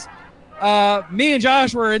 Jazz. Me and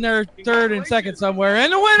Josh were in there 3rd and 2nd somewhere.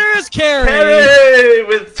 And the winner is Carrie. Carrie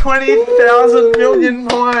with 20,000 million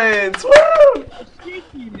points. Woo!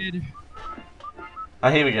 Oh,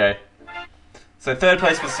 here we go. So 3rd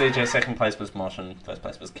place was CJ, 2nd place was Mosh, and 1st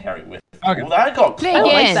place was Carrie with. Okay. Well, that got Play close.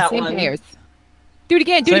 again. that Same one. players. Do it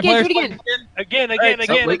again. Do it Same again. Do it players. again. Again.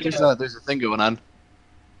 Oh, wait, there's a thing going on.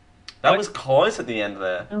 That was close at the end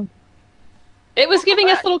there. It was giving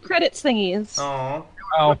us little credits thingies. Oh.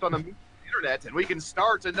 Left on the internet, and we can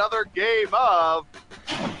start another game of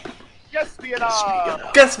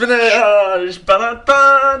Guesspionage. Guesspionage.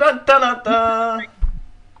 Ba-da-da-da-da-da-da.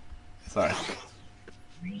 Sorry.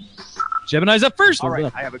 Gemini's up first. All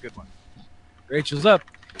right, I have a good one. Rachel's up.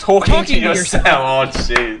 Talking to yourself. Oh,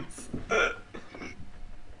 jeez.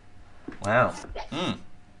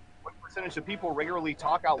 What percentage of people regularly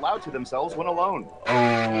talk out loud to themselves when alone?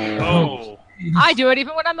 Oh. I do it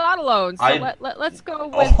even when I'm not alone. So let's go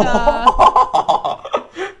with.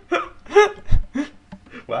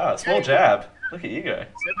 Wow, small jab. Look at you go.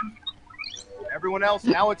 Everyone else,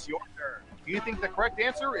 now it's your turn. Do you think the correct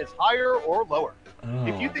answer is higher or lower? Oh.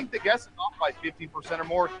 If you think the guess is off by 15% or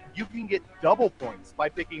more, you can get double points by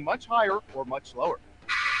picking much higher or much lower.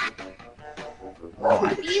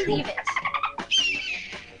 Believe it.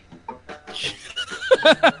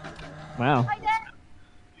 Wow.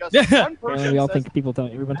 Just one Apparently person we all says think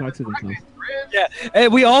everyone talks to themselves. Yeah,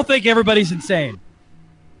 and we all think everybody's insane.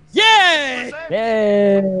 Yay!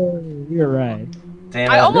 Yay! You're right.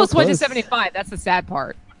 Damn I it. almost went to close. 75. That's the sad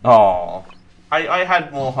part. Oh. I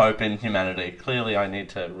had more hope in humanity. Clearly, I need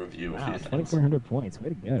to review a Wow, few things. 2,400 points. Way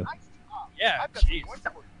to go. Yeah, jeez.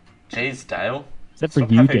 Jeez, Dale. Except for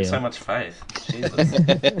Stop you, having Dale. so much faith. Jesus.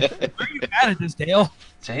 Where are you at at this, Dale?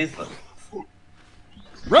 Jesus.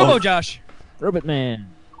 Robo Josh. Robot Man.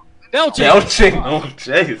 Belching. Belching. Oh,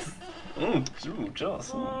 jeez. Ooh,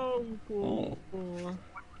 Joss. Oh. what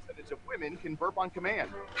percentage of women can burp on command?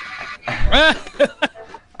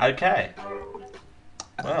 Okay.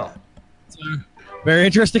 Well, Very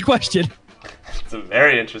interesting question. it's a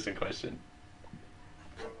very interesting question.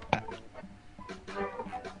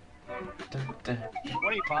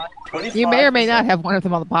 25. You may or may not have one of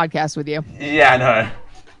them on the podcast with you. Yeah, I know.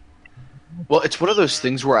 Well, it's one of those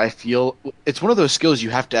things where I feel it's one of those skills you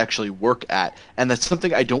have to actually work at, and that's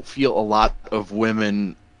something I don't feel a lot of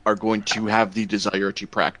women are going to have the desire to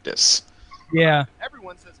practice. Yeah.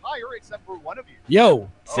 Everyone says higher except for one of you. Yo.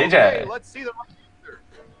 CJ. Okay, let's see the right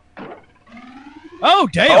answer. Oh,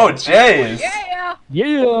 damn. Oh, jeez. Yeah.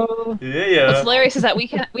 Yeah. Yeah. What's hilarious is that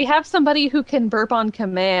we have somebody who can burp on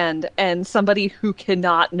command and somebody who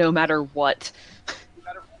cannot, no matter what.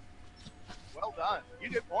 Well done. You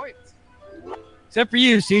get points. Except for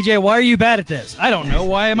you, CJ. Why are you bad at this? I don't know.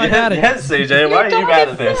 Why am I bad at Yes, this? CJ, why are you bad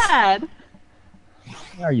at this? Sad.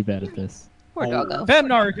 Why are you bad at this? Poor doggo. Fem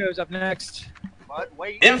Naruto's up next. But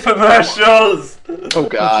wait. Oh Infomercials!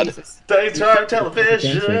 God. Daytime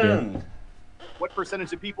television! What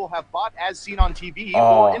percentage of people have bought as seen on TV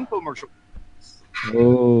Oh. or infomercial?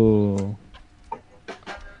 Oh.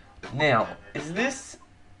 Now, is this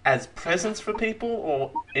as presents for people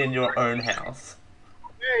or in your own house?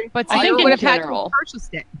 Okay. But I I think think in would have had to general. have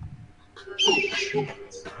purchased it.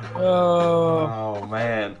 Oh,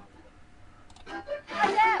 man.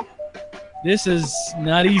 This is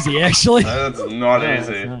not easy, actually. That's not No,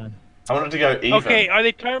 easy. it's not. I wanted to go even. Okay, are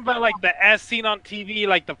they talking about like the as seen on TV,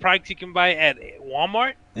 like the products you can buy at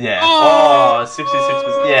Walmart? Yeah. Oh! Oh,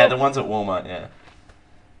 66%. Yeah, the ones at Walmart, yeah.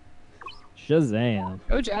 Shazam.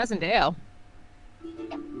 Go Jazz and Dale.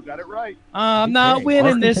 You got it right. I'm not Okay,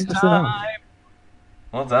 winning less this than 10% off. time.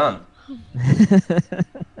 Well done.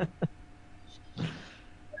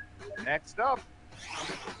 Next up.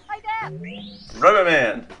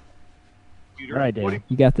 Rubberman. Peter, All right, Dave. what do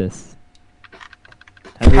You got this.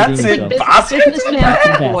 Cats in baskets? Businessman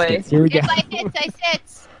Cats in boy. baskets. Here we go. I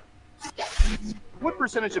sits. What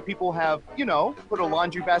percentage of people have, put a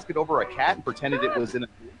laundry basket over a cat and pretended it was in a...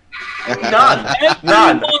 None.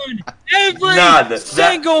 None. Every None.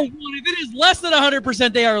 single one. If it is less than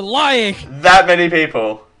 100%, they are lying. That many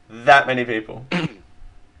people. That many people.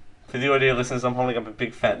 For the audio listeners, I'm holding up a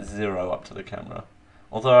big fat 0 up to the camera.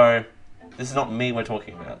 Although, this is not me we're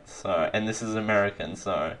talking about, and this is American,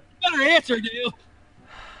 so... Better answer, Dale.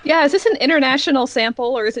 Yeah, is this an international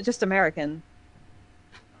sample or is it just American?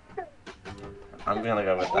 I'm gonna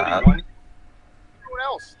go with that. 41. Everyone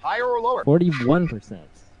else, higher or lower? 41%.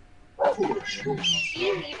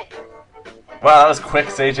 Wow, that was quick,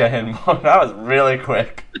 CJ, and that was really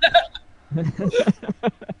quick.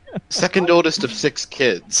 Second oldest of 6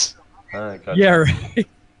 kids. Oh, God. Yeah, right.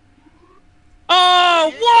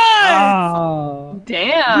 Oh, what? Oh.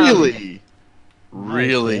 Damn. Really?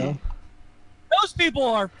 Really? Dale. Those people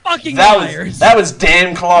are fucking That liars. was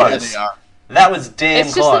damn close. Yeah, they are. That was damn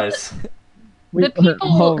It's just that close. We The were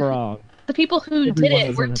people- all wrong. The people who Everyone did it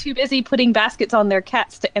is were in it. too busy putting baskets on their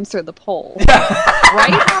cats to answer the poll.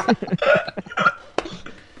 Right?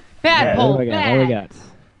 Bad Yeah. poll. What do we got? Bad. What do we got?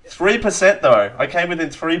 3% though. I came within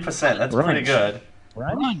 3%. That's pretty Brunch. good.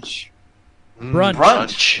 Brunch. Mm, Brunch.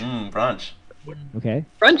 Brunch. Brunch. Okay.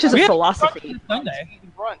 Brunch is We a had philosophy. Sunday.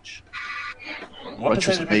 Brunch. What Brunch was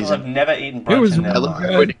percentage of people have amazing. never eaten It brunch was in their really life? good.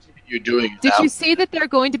 I'm going to continue doing it Did now. you see that they're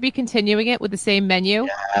going to be continuing it with the same menu? They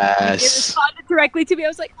Yes. responded directly to me. I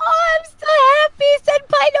was like, oh, I'm so happy.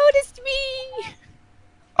 Senpai noticed me.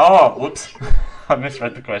 Oh, whoops. I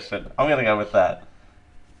misread the question. I'm going to go with that.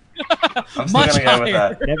 I'm still Much going to go with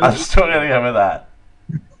higher. that. I'm still going to go with that.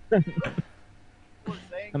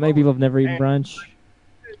 How many people have never eaten brunch?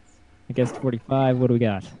 I guess 45. What do we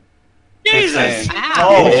got? Jesus!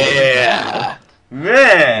 Oh, yeah.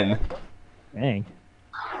 Man. Dang.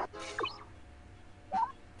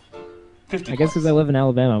 50 I guess because I live in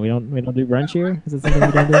Alabama, we don't do brunch here. Is it something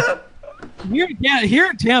we don't do? Here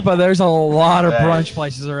in Tampa, there's a lot of Right. brunch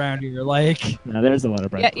places around here. Like, No, there's a lot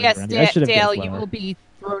of brunch. Yes, around here. I should have Dale, guessed you lower. will be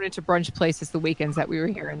thrown into brunch places the weekends that we were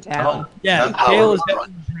here in town. yeah, That's Dale is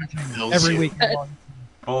brunch. definitely every week.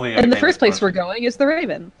 Fully And the okay first with place brunch. we're going is the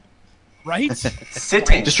Raven. Right?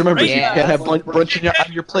 Sitting. Just remember, Yeah. you can't have brunch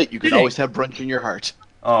on your plate. You can Sitting. always have brunch in your heart.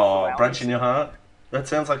 Oh, brunch in your heart? That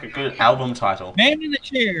sounds like a good album title. Man in the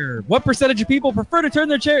chair. What percentage of people prefer to turn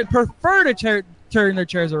their chairs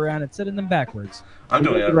around and sit in them backwards? I'm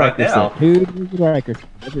doing it Who's right the Riker now. sit? Who's the Riker sit?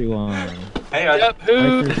 Everyone. Hey, I, Yep.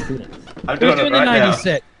 Who? Riker sit. I'm Who's doing doing it the right 90 now.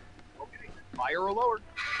 sit? Higher or lower?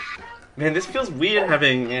 Man, this feels weird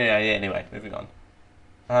having. Yeah. Anyway, moving on.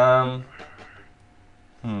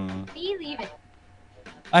 Believe it.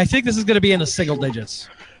 I think this is going to be in the single digits.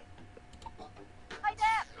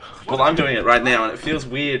 Well, I'm doing it right now, and it feels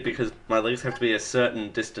weird because my legs have to be a certain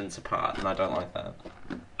distance apart, and I don't like that.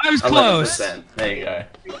 I was close. 11%. There you go.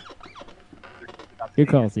 Good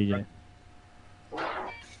call, CJ. I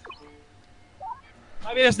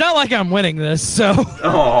mean, it's not like I'm winning this, so.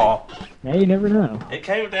 Oh, Yeah, you never know. it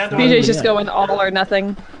came down to. BJ's yeah. just going all or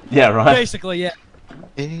nothing. Yeah, right. Basically, yeah.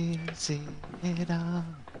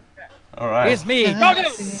 All right. It's me. Doggo!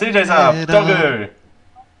 CJ's up. Doggo.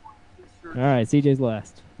 All right, CJ's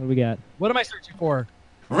last. What do we got? What am I searching for?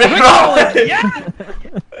 Rickroll!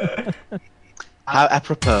 Yeah! How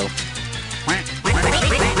apropos.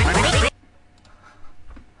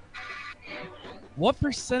 What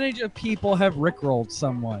percentage of people have rickrolled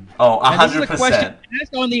someone? Oh, And this is a 100%. question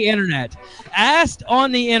asked on the internet. Asked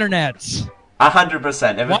on the internet.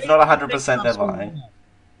 100%. If Why it's not do you think 100%, they're I'm so lying. wrong?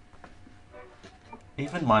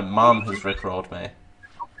 Even my mum has rickrolled me.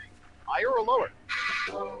 Higher or lower?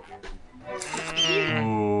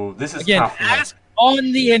 Ooh, this is Again, tough. for me. ask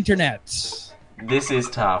on the internet. This is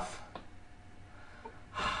tough.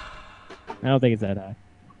 I don't think it's that high.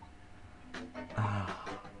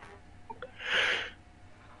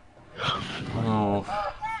 Oh.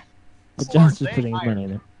 But John's just putting his money in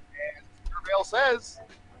there. Surveil says.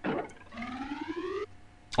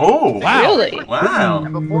 Oh, Wow. Really? wow.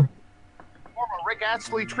 And before form a Rick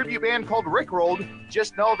Astley tribute band called Rickrolled,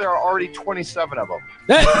 just know there are already 27 of them.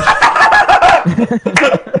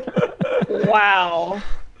 Wow.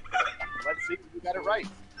 Let's see if you got it right.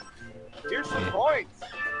 Here's some points.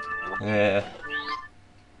 Yeah.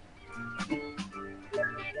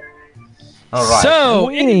 All right. So,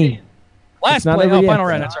 Winning. last It's not play. over Oh, yet, final though.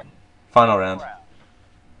 round. That's right. Final round.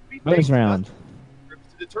 Bonus round. To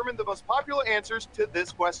determine the most popular answers to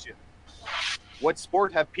this question. What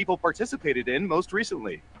sport have people participated in most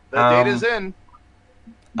recently? The data's in.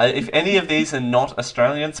 If any of these are not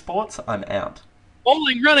Australian sports, I'm out.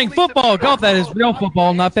 Bowling, running, football, golf, that is real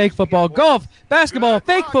football, not fake football, golf, basketball,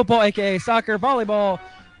 fake football, aka soccer, volleyball,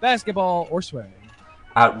 basketball, or swimming.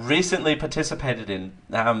 Recently participated in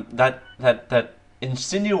that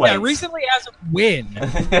insinuates. Yeah, recently as a win.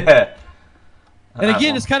 Yeah. And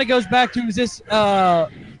again, this kind of goes back to, is this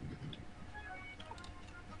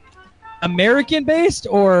American-based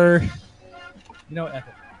or, epic?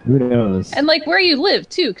 Who knows? And like where you live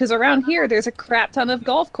too, because around here there's a crap ton of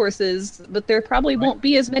golf courses, but there probably won't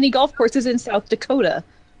be as many golf courses in South Dakota.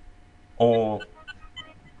 Or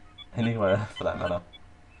anywhere for that matter.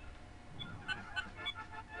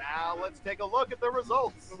 Now let's take a look at the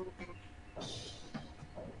results.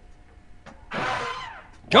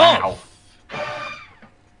 Wow.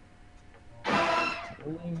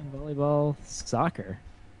 Bowling, volleyball, soccer.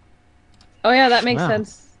 Oh yeah, that makes Wow.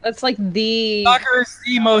 sense. That's like the Soccer is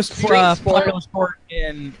the most Street sport. popular sport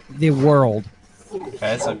in the world.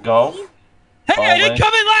 Okay, so golf, Hey, I didn't Bowling.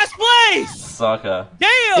 come in last place! soccer.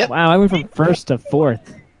 Damn! Wow, I went from first to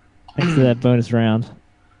fourth. Thanks to that bonus round.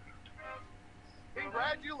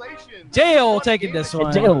 Congratulations. Dale taking this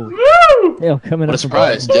one. Dale. Dale coming What a up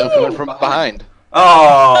surprise. Dale coming from behind.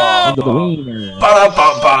 Oh. from the wiener.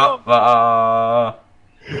 Ba-da-ba-ba-ba.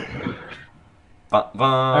 Ba-ba.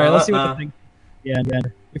 All right, let's see what the thing. Yeah,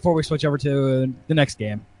 before we switch over to the next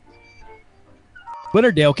game.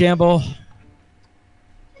 Winner Dale Campbell.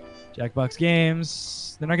 Jackbox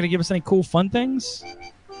Games. They're not going to give us any cool fun things?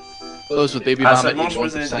 Those with baby vomit, most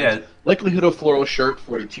was 81%. yeah. Likelihood of floral shirt,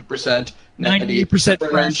 42%. 98%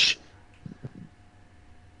 French.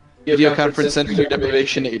 Video conference sensory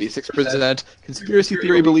deprivation, 86%. Conspiracy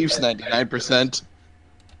theory beliefs, 99%.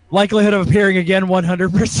 Likelihood of appearing again,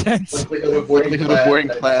 100%. Likelihood of wearing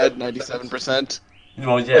plaid, 97%.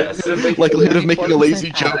 Well, yes. Likelihood of making a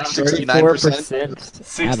lazy joke, 69%.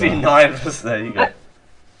 69%. There you go.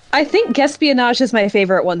 I think Guesspionage is my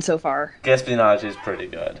favorite one so far. Guesspionage is pretty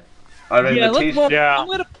good. I reckon Yeah, the look, t-shirt.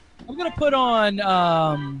 well, I'm gonna put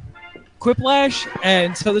on Quiplash,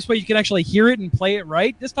 and so this way you can actually hear it and play it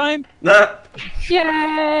right this time. Nah.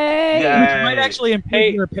 Yay! Which might actually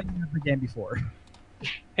improve your opinion of the game before.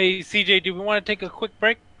 Hey, CJ, do we want to take a quick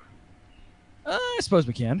break? I suppose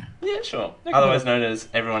we can. Yeah, sure. Otherwise known as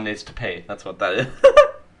everyone needs to pay. That's what that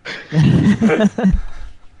is.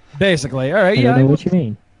 Basically, all right. I Yeah, don't know what you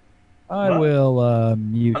mean. I will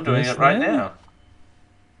mute. I'm doing this it right then. now.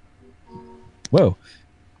 Whoa.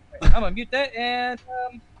 I'm gonna mute that and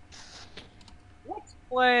let's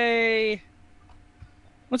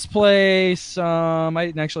play some. I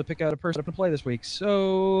didn't actually pick out a person to play this week,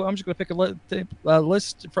 so I'm just gonna pick a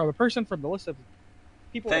list from a person from the list of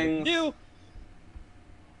people that we can do.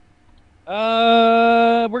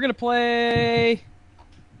 We're gonna play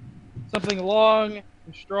something long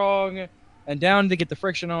and strong and down to get the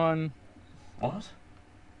friction on. What?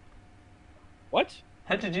 What?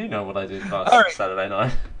 How did you know what I did last All right. Saturday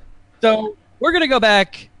night? So we're gonna go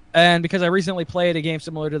back, and because I recently played a game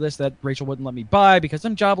similar to this that Rachel wouldn't let me buy because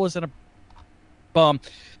I'm jobless and a bum,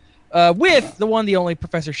 with the one, the only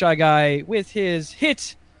Professor Shy Guy with his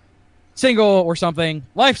hit single or something,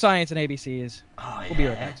 Life Science and ABCs. Oh, We'll be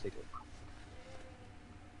right back. Stay tuned.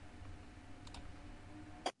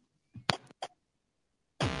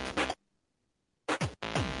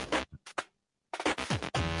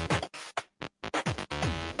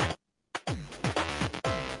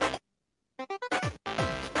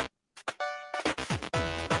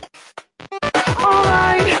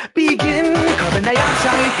 Alright, begin. Carbon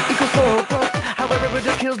dioxide equals slow growth. However, it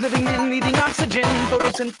just kills living men needing oxygen.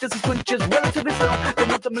 Photosynthesis quenches relatively slow,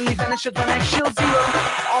 then ultimately vanishes when axial zero.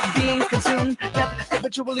 All beings consumed, death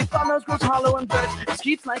eventually follows, grows hollow and bursts. It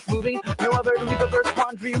keeps life moving, no other reverse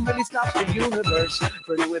quandary really stops the universe.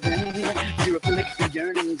 Further within, zero philic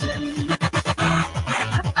yearnings in.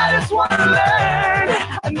 I just want to learn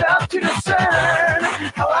enough to discern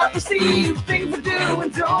how I perceive things to do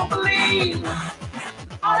and don't believe.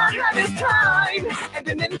 All I have is time and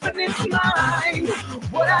an infinite mind.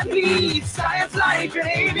 What I need, science, life, and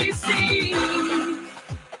ABC.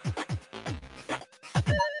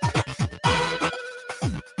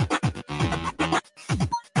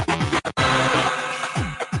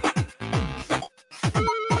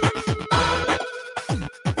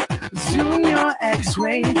 Zoom your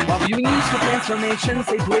X-ray while viewing useful transformations,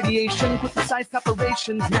 save radiation, quick precise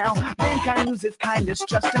operations. Now mankind loses kindness,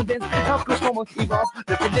 just convinced. Health grows normal, evolves.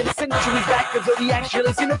 They're convinced centuries back of zodiac,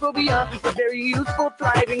 surely xenophobia. But very useful,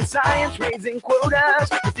 thriving science, raising quotas,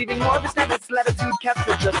 receiving more of its latitude,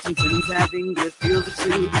 capture just in things, having good fields of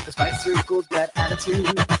food. The spice circles that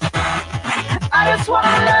attitude. I just want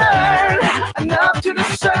to learn enough to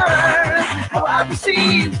discern how I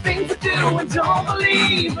perceive things to do and don't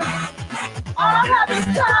believe. All I have is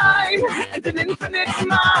time and an infinite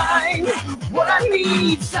mind. What I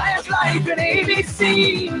need, science, life, and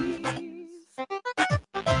ABC.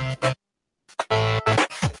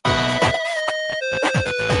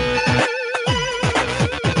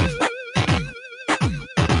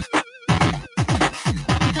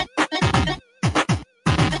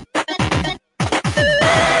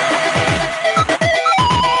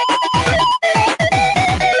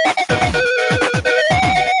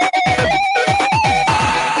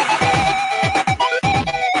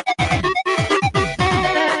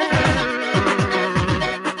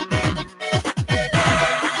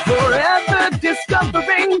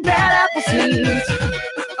 Discovering bad apple seeds,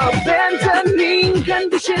 abandoning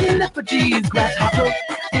conditioned effigies, grasshopper.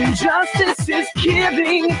 Injustice is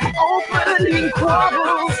killing, opening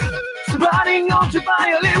quarrels, spotting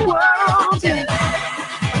ultraviolet worlds.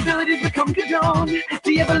 Abilities become condoned,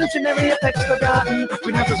 the evolutionary effects forgotten.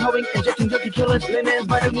 Greenhouses holding, injecting junkie killers, lemons,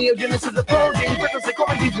 mitoneogenesis opposing, purposely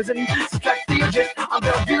quarantines risen, subtract the object on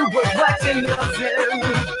their view, work waxing nothing.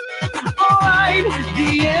 Alright,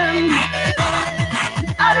 the end.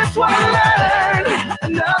 I just want to learn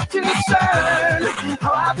enough to discern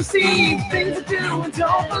how I perceive things to do and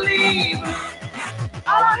don't believe. All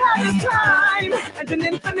All I have is time and an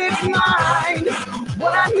infinite mind.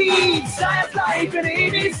 What I need, science, life, and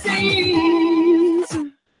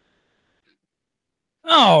ABCs.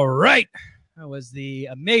 All right. That was the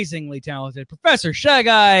amazingly talented Professor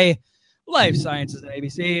Shag-Eye, Life Sciences and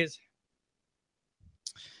ABCs.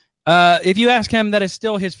 If you ask him, that is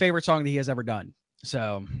still his favorite song that he has ever done.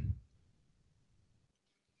 So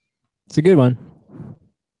It's a good one. You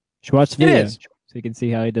should watch the video It is. so you can see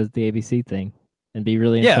how he does the ABC thing and be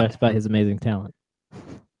really Yeah. impressed by his amazing talent.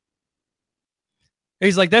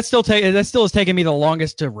 He's like, that still has taken me the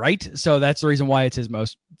longest to write, so that's the reason why it's his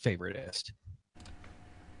most favoriteest.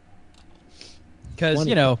 Because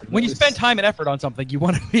when you spend time and effort on something, you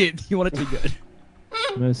want it to be good.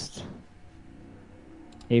 Most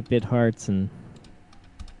 8-bit hearts and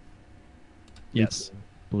yes,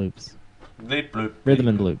 bloops. The bloop. Rhythm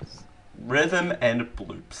and bloops. Rhythm and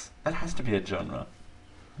bloops. That has to be a genre.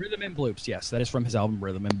 Rhythm and Bloops, yes, that is from his album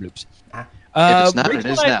Rhythm and Bloops. If it's not, it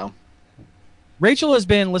is now. Rachel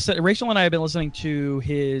and I have been listening to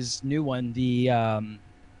his new one, the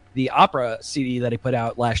opera CD that he put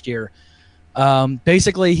out last year.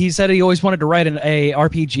 Basically, he said he always wanted to write a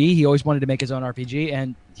RPG. He always wanted to make his own RPG,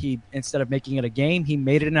 and he, instead of making it a game, he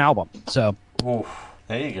made it an album. So, oof,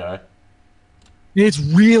 there you go. It's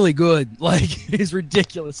really good. Like, it's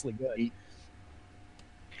ridiculously good.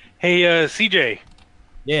 Hey, CJ.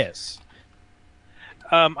 Yes.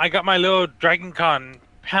 I got my little Dragon Con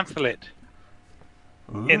pamphlet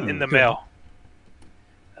in the mail.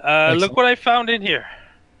 Look what I found in here.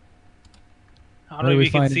 I don't know if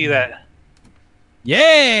you can see that.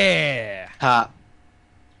 Yeah.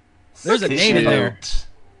 There's a name in there.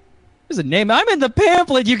 There's a name. I'm in the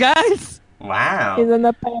pamphlet, you guys. Wow. He's in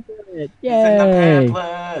the pamphlet. Yay. He's in the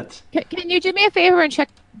pamphlet. Can you do me a favor and check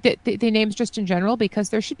the names just in general? Because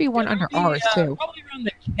there should be one under ours, too. Probably around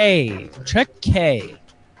the K. Check K.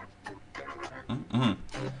 Mm-hmm.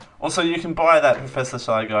 Also, you can buy that Professor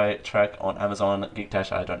Shy Guy track on Amazon,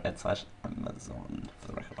 geek-i.net/Amazon, for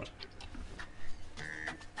the record.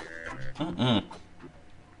 Mm-mm.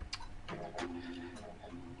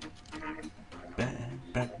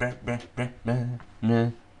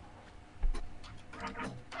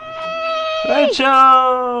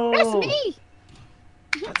 Rachel! That's me!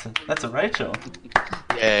 That's a Rachel.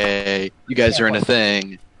 Yay. You guys are in a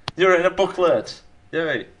thing. You're in a booklet.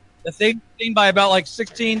 Yay. The thing seen by about like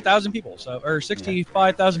 16,000 people, or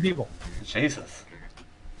 65,000 people. Jesus.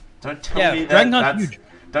 Don't tell me Dragon Con's that's... huge.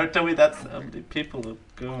 Don't tell me that's how many people are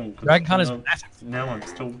going. Dragon Con is massive. Now I'm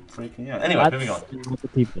still freaking out. Anyway, moving on. The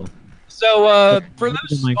people. So, for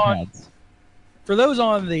those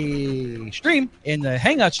on the stream, in the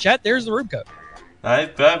Hangouts chat, there's the room code.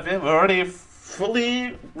 I've already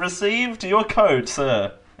fully received your code,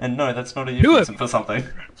 sir. And no, that's not a euphemism for something.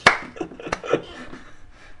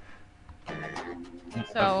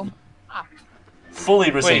 So,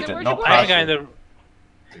 fully received it, not partially.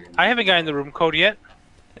 I haven't gotten the room code yet.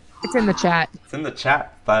 It's in the chat. It's in the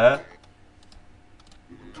chat, there.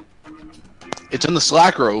 It's in the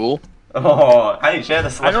Slack, Raoul. Oh, hey, share the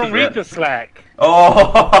Slack. I don't read the Slack.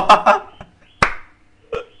 Oh!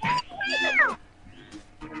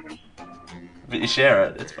 But you share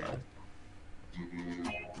it, it's fine.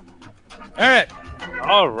 Alright.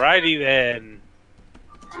 Alrighty then.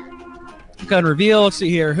 Gun reveal. Let's see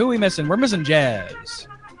here. Who are we missing? We're missing Jazz.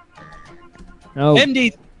 Oh.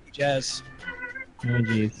 MD Jazz. Oh,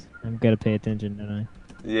 jeez. I've got to pay attention, don't I?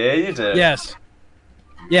 Yeah, you do. Yes.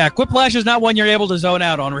 Yeah, Quiplash is not one you're able to zone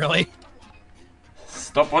out on, really.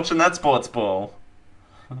 Stop watching that sports ball.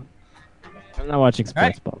 I'm not watching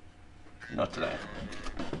sports ball. Not today.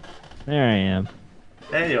 There I am.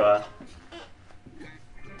 There you are.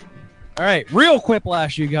 All right, real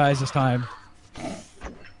Quiplash, you guys, this time.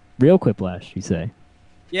 Real Quiplash, you say?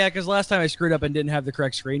 Yeah, because last time I screwed up and didn't have the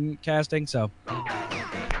correct screen casting, so.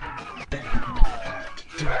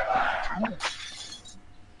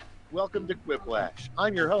 Welcome to Quiplash.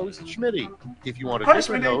 I'm your host, Schmitty. If you want a Hi,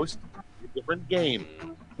 different Schmitty. host, a different game.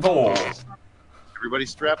 Oh. Everybody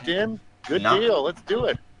strapped in? Good No. deal. Let's do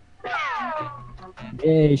it.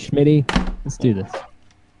 Yay, Schmitty. Let's do this.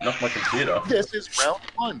 Not my computer. This is round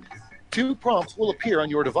one. 2 prompts will appear on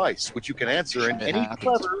your device, which you can answer in any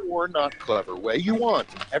clever or not clever way you want.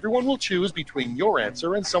 Everyone will choose between your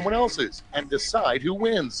answer and someone else's and decide who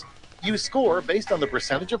wins. You score based on the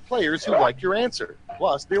percentage of players who like your answer.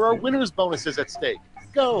 Plus, there are winners' bonuses at stake.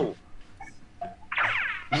 Go!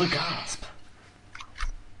 The gasp.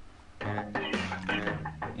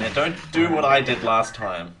 Yeah, don't do what I did last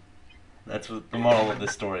time. That's what the moral of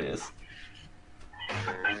this story is.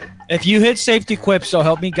 If you hit safety quip, so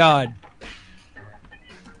help me God.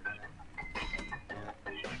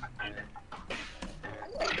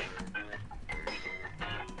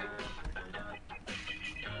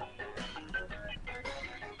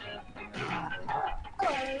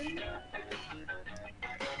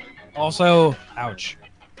 Also, ouch.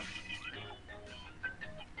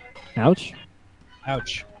 Ouch.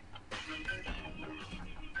 Ouch.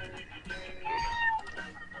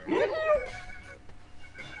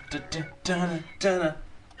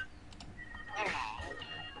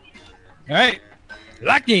 All right,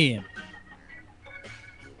 locked in.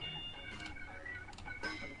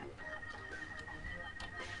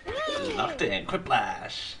 Locked in.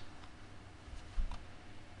 Quiplash.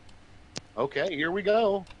 Okay, here we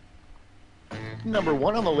go. Number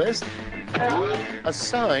 1 on the list. A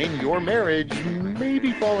sign your marriage may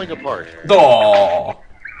be falling apart. Aww.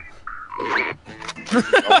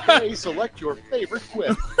 Okay, select your favorite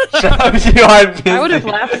quip. Shut you, I'm busy. I would have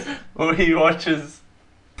laughed. Well, he watches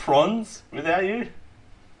prawns without you?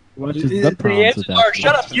 Watches the prawns answers without are,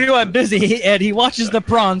 shut up, you, I'm busy, and he watches the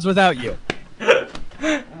prawns without you.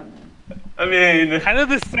 I mean... Kind of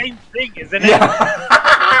the same thing, isn't it?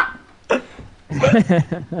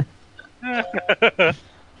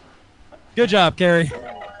 Good job, Carrie.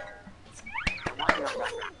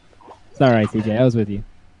 It's alright, CJ. I was with you.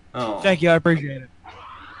 Oh. Thank you, I appreciate it.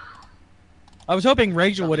 I was hoping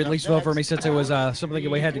Rachel would at least vote for me since it was something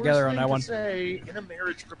we had together on that one. Say in a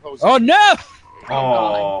marriage proposal. Oh, no!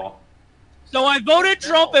 Oh. So I voted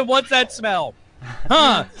Trump, and what's that smell?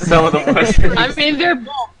 Huh? Some of the worst. I mean, they're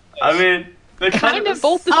they're kind of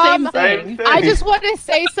both the same thing. I just want to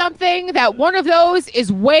say something that one of those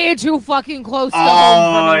is way too fucking close to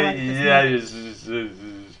home for me. Yeah.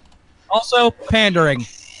 Also, pandering.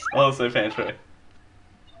 Also pandering.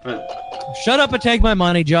 But Shut up and take my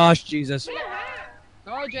money, Josh. Jesus.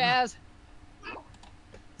 Sorry, Jazz.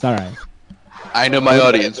 It's alright. I know my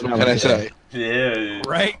audience. What can I say? yeah.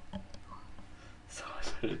 Right?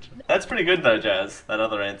 That's pretty good though, Jazz. That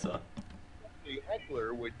other answer. A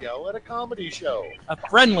heckler would yell at a comedy show. A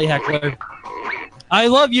friendly heckler. I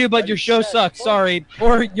love you, but your show sucks. Sorry.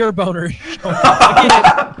 Or your boner show.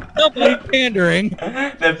 Again, nobody pandering.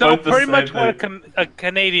 They're So both the pretty same much thing. what a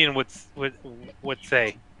Canadian would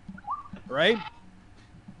say. Right?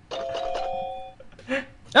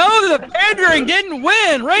 Oh, the pandering didn't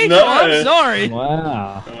win, Rachel. No. I'm sorry.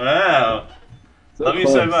 Wow. Wow. So love you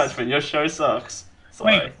so close. much, but your show sucks.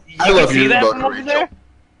 Sorry. Wait, you I can love see you, that but from over Rachel. there?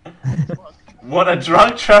 What a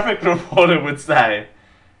drunk traffic reporter would say.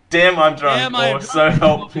 Damn, I'm drunk. Damn, I'm or so drunk.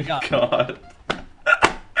 help me God. God.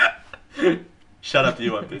 Shut up,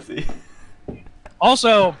 you. I'm busy.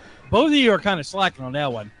 Also, both of you are kind of slacking on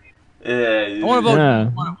that one. Yeah. I want to vote.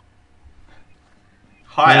 Yeah.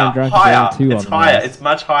 Higher, I'm drunk higher. down too It's on the higher. list. It's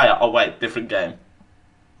much higher. Oh wait, different game.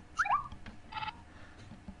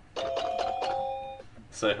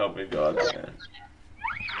 So help me God. Yeah.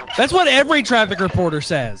 That's what every traffic reporter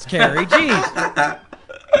says, Carrie. Jeez.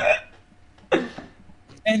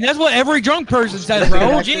 And that's what every drunk person says, bro.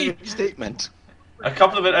 Oh, gee. Statement. A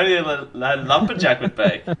compliment only a lumberjack would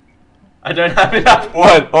make. I don't have enough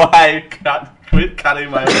wood, or I quit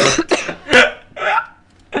cutting my wood.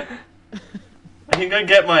 I can go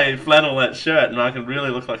get my flannelette shirt, and I can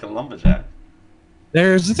really look like a lumberjack.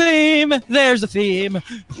 There's a theme. There's a theme.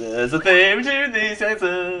 There's a theme to these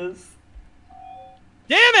answers.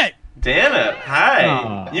 Damn it! Damn it! Hey,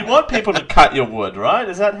 Aw. you want people to cut your wood, right?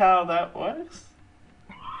 Is that how that works?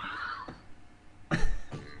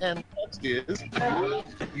 And next is,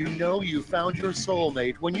 you know you found your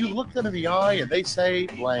soulmate when you look them in the eye and they say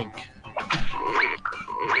blank.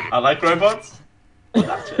 I like robots.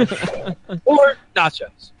 Nachos. Or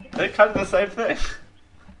nachos. They're kind of the same thing.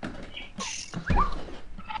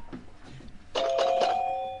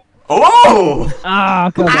 Oh! Ah,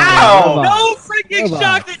 come on. Ow! Come on. No freaking Robots.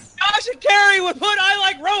 shock that Josh and Carrie would put I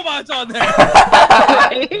like robots on there.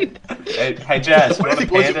 Hey, Jazz, you I want to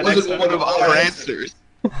think wasn't panda next one of time? our answers.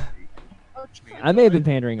 I may have been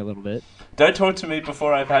pandering a little bit. Don't talk to me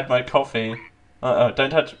before I've had my coffee. Don't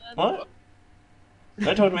touch... What?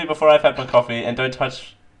 Don't talk to me before I've had my coffee, and don't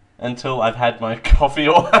touch until I've had my coffee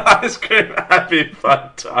or ice cream. Happy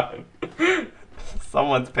fun time.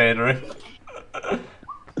 Someone's pandering.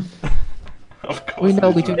 Of course. We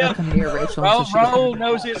know we do Yeah. not come near Rachel. so she doesn't Raul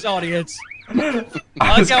know. knows his audience. I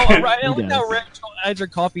Ice like cream. how He does. Rachel adds her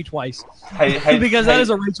coffee twice. Hey, Because hey. that is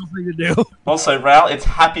a Rachel thing to do. Also, Raul, it's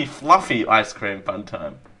happy fluffy ice cream fun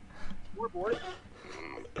time.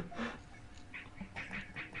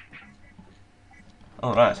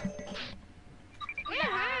 Alright.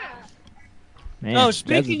 Man, No, Jazz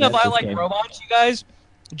speaking is of best I this like game. robots, you guys,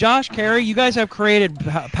 Josh, Carrie, you guys have created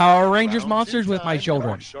Power Rangers monsters with my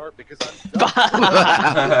children. Sharp because Is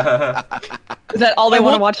that all they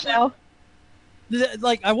want to watch now?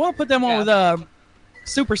 Like, I want to put them on with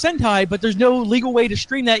Super Sentai, but there's no legal way to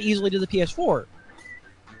stream that easily to the PS4.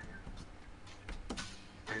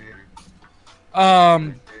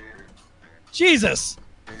 Jesus.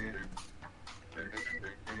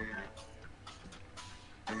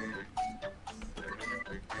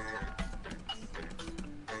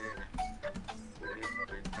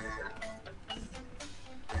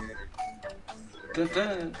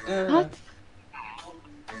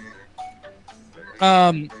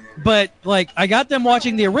 But like I got them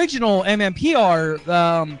watching the original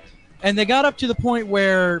MMPR, and they got up to the point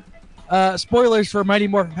where, spoilers for Mighty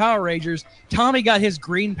Morphin Power Rangers, Tommy got his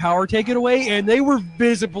green power taken away, and they were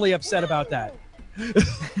visibly upset about that.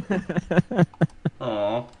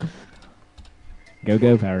 Aww.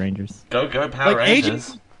 Go Power Rangers. Go Power Rangers. Agent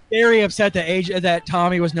was very upset that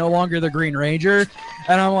Tommy was no longer the Green Ranger,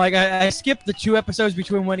 and I'm like, I skipped the 2 episodes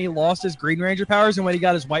between when he lost his Green Ranger powers and when he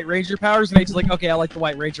got his White Ranger powers, and Agent's like, okay, I like the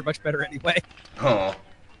White Ranger much better anyway. Oh.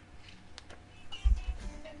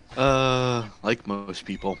 Like most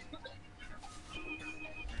people.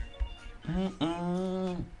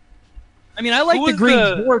 I mean, I like the Green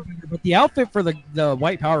Sword, but the outfit for the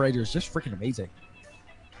White Power Ranger is just freaking amazing.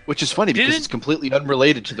 Which is funny because it's completely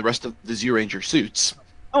unrelated to the rest of the Z-Ranger suits.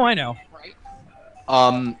 Oh, I know.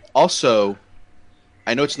 Also,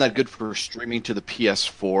 I know it's not good for streaming to the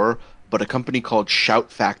PS4, but a company called Shout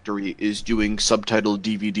Factory is doing subtitled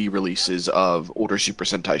DVD releases of older Super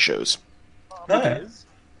Sentai shows. Nice.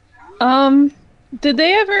 Did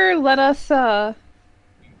they ever let us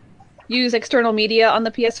use external media on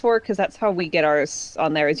the PS4? Because that's how we get ours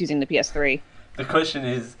on there, is using the PS3. The question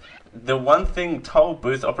is, the one thing toll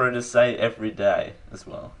booth operators say every day as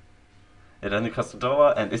well. It only costs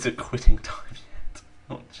 $1, and is it quitting time yet?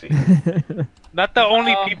 Oh, jeez. Not the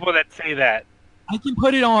only people that say that. I can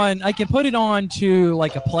put it on to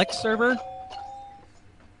like a Plex server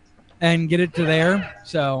and get it to there.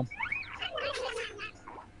 So,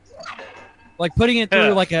 like putting it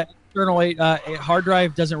through like a external hard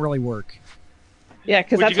drive doesn't really work. Yeah,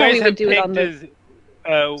 because that's how we would do it on the.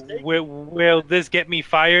 Will this get me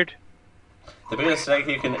fired? The biggest snake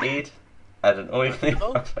you can eat at an all-you-can-eat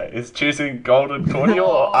buffet is choosing golden cordial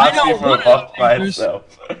or asking for a box by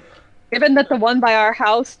itself. Given that the one by our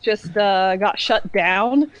house just got shut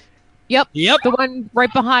down. Yep. The one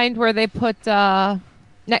right behind where they put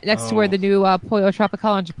next to where the new Pollo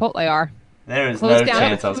Tropical and Chipotle are. There is Closed no down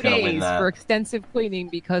chance for I was 2 going to win days that. for extensive cleaning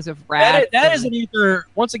because of rats. That is an ether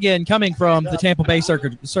once again coming from the Tampa Bay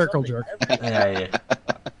circle jerk. Yeah.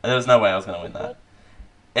 There was no way I was going to win that.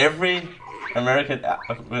 Every American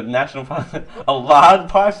national pipeline, a lard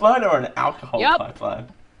pipeline or an alcohol pipeline?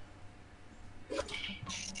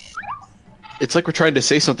 It's like we're trying to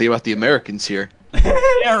say something about the Americans here.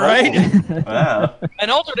 Yeah, right? Wow. An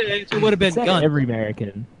alternate answer would have been gun. Every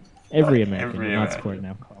American not supporting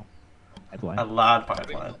alcohol pipeline. A lard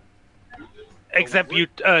pipeline. Except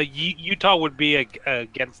Utah would be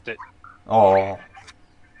against it. Oh.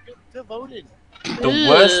 Devoted. The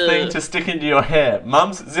worst thing to stick into your hair,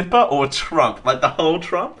 Mum's zipper or Trump? Like the whole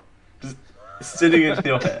Trump? Just sitting into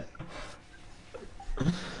your hair.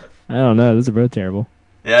 I don't know. Those are both terrible.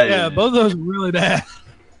 Yeah, both of those are really bad.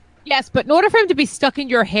 Yes, but in order for him to be stuck in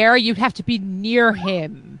your hair, you'd have to be near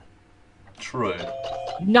him. True.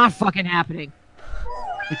 Not fucking happening.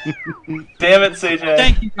 Damn it, CJ.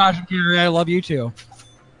 Thank you, Josh and Gary. I love you too.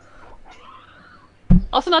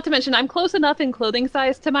 Also, not to mention, I'm close enough in clothing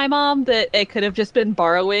size to my mom that it could have just been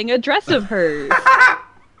borrowing a dress of hers.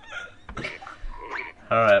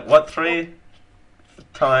 Alright, what 3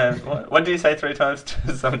 times... What do you say 3 times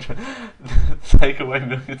to some... take away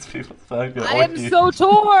millions of people's burger? I am so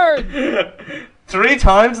torn! 3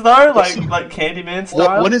 times, though? Like Candyman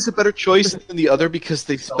style? One is a better choice than the other because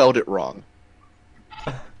they spelled it wrong.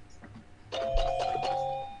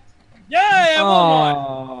 Yeah, I won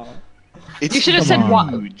one! It's You should have said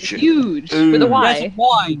huge with a Y. That's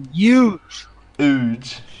Y. Huge.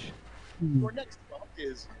 Ooge. Your next prompt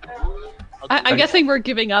is. I'm guessing we're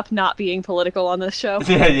giving up not being political on this show.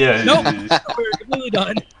 Yeah. Nope. We're completely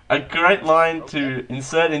done. A great line to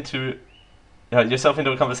insert into yourself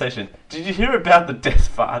into a conversation. Did you hear about the death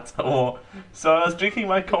farts? Or, so I was drinking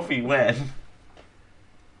my coffee when...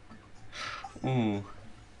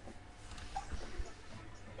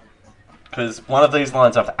 Because one of these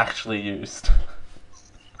lines I've actually used.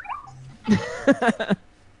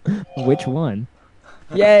 Which one?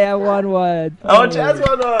 Yay, I won one. Oh, Jazz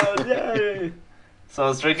won one! Yay! So I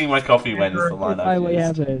was drinking my coffee when is the line I've Finally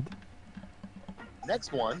used. happened.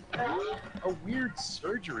 Next one. A weird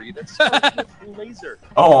surgery that starts with laser.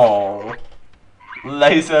 Oh.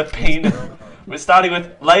 Laser penis. We're starting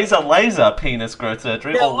with laser penis growth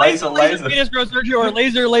surgery or laser. Penis growth surgery or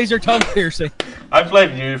laser tongue piercing. I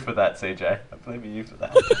blame you for that, CJ. I blame you for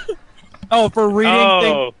that. Oh, for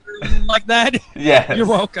reading things like that? Yes. You're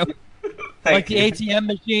welcome. Thank the you. ATM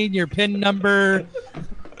machine, your PIN number.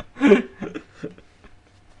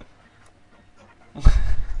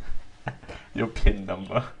 Your PIN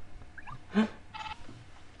number.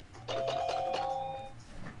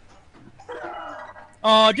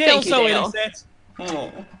 Oh, Dale's Thank you, so Dale.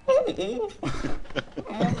 innocent.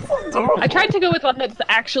 I tried to go with one that's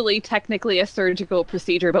actually technically a surgical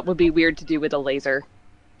procedure, but would be weird to do with a laser.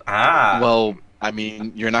 Ah. Well, I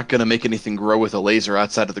mean, you're not going to make anything grow with a laser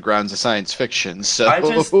outside of the grounds of science fiction, so... I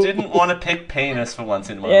just didn't want to pick penis for once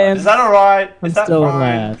in my Yeah, life. Is that alright? I'm Is that still fine?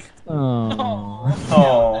 last. Oh.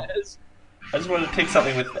 Oh. I just wanted to pick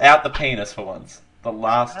something without the penis for once. The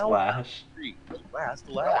last lash. The last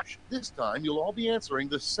lash. This time you'll all be answering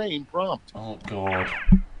the same prompt. Oh god.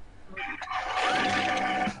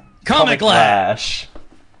 Comic lash.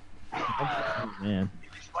 Man.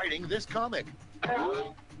 Finish writing this comic.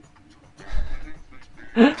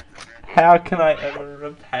 How can I ever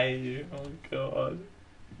repay you? Oh god.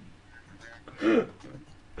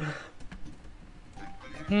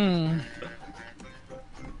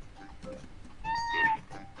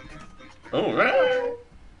 Oh, right.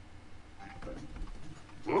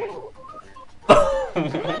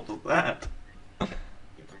 What was that?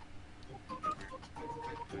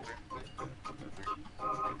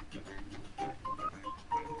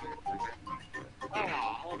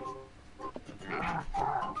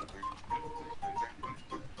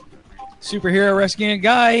 Superhero rescuing a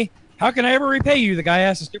guy. How can I ever repay you? The guy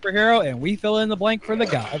asks the superhero, and we fill in the blank for the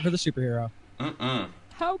guy for the superhero.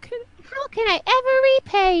 How can I ever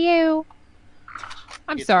repay you?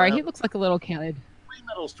 I'm It's sorry, not- he looks like a little kid. 3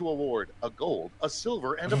 medals to award: a gold, a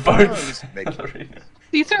silver, and a Both. bronze.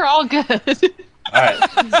 These are all good. Alright,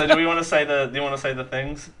 so do you want to say the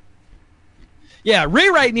things? Yeah,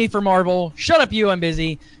 rewrite me for Marvel. Shut up, you. I'm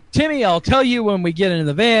busy. Timmy, I'll tell you when we get into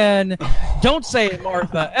the van. Don't say it,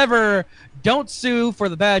 Martha, ever. Don't sue for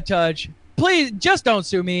the bad touch. Please, just don't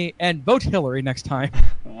sue me, and vote Hillary next time.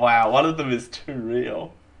 Wow, one of them is too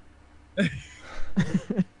real.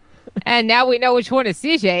 And now we know which one is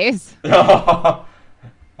CJ's.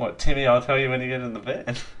 What, Timmy, I'll tell you when you get in the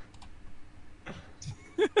van.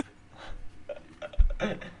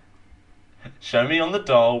 Show me on the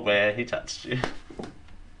doll where he touched you.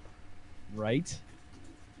 Right?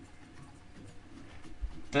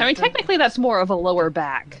 I mean, technically that's more of a lower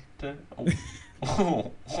back.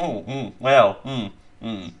 Well, I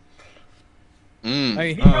mean,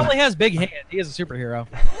 he probably has big hands. He is a superhero.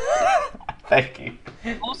 Thank you.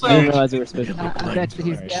 Also, I didn't realize we were supposed to I bet you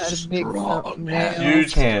he's got a big nails.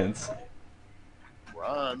 Huge hands.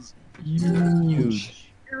 Bronze. Huge.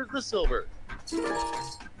 Here's the silver.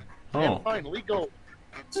 Oh. And finally, gold.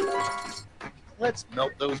 Let's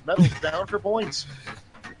melt those metals down for points.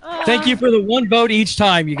 thank you for the one vote each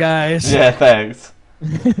time, you guys. Yeah, thanks.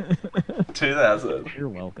 2000. You're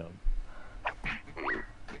welcome.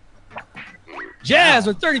 Jazz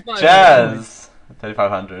with 35. Jazz.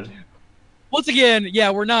 3500. Once again, yeah,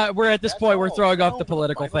 we're at this point, we're throwing off the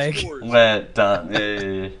political thing. We're done.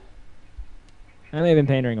 Yeah. I may have been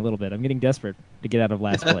pandering a little bit. I'm getting desperate to get out of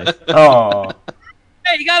last place. Oh.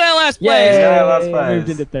 Hey, you got out last place. Yay! Yeah, last I place. moved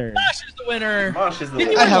into third. Josh is the winner. Mosh is the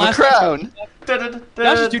Didn't you I win have a last crown.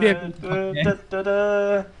 Josh is too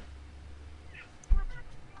damn.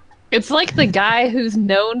 It's like the guy who's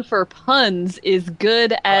known for puns is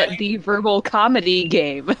good at the verbal comedy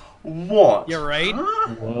game. What? You're right.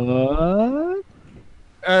 What?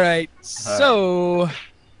 All right, so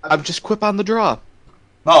I'm just Quip on the draw.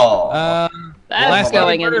 Oh. That's last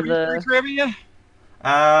going Murder into Mystery the... trivia.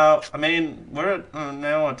 I mean, we're at,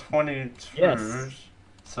 now at 22. Yes.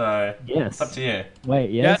 So, Yes. it's up to you.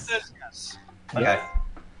 Wait, yes? Yes. Okay.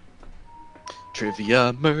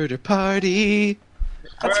 Trivia Murder Party.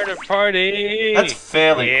 Murder Party. That's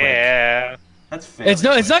fairly quick. Yeah. That's fairly It's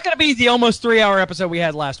not going to be the almost 3-hour episode we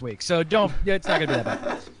had last week, so don't. It's not going to be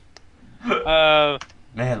that bad.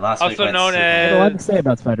 Man, last week Also went known super I had a as lot to say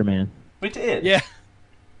about Spider-Man. We did. Yeah,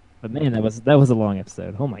 But man, that was a long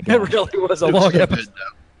episode. Oh my it god. really was a It was long so episode. good,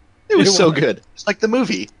 though. It was so good. It's like the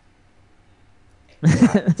movie.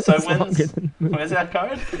 So It's longer than the movie. where's that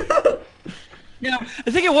code? Yeah,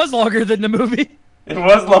 I think it was longer than the movie. It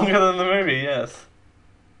was longer than the movie, yes.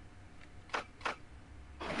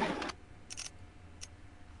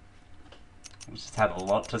 We just had a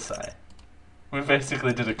lot to say. We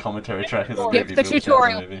basically did a commentary track of the Skip movie. the built out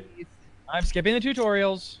tutorial, the movie. please. I'm skipping the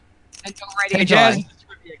tutorials. And go right Hey, into Jazz, it. it's a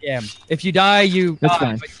trivia game. If you die, you That's die,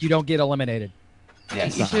 fine. but you don't get eliminated.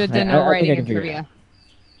 Yes. You should have done I no think I writing can and figure it trivia.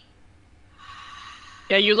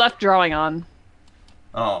 Yeah, you left drawing on.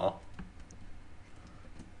 Oh.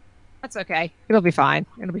 That's okay. It'll be fine.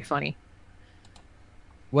 It'll be funny.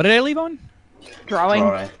 What did I leave on?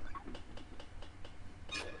 Drawing.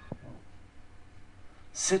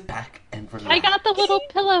 Sit back and relax. I got the little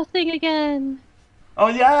pillow thing again. Oh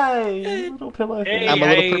yay! Little pillow thing. I'm a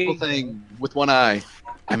little purple thing with one eye.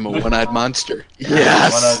 I'm a one-eyed monster.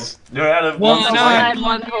 Yes. You're out of One-eyed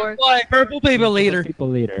one horse. Purple people leader. People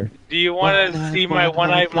leader. Do you want to see my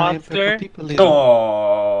one-eyed monster?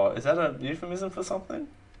 Oh, is that a euphemism for something?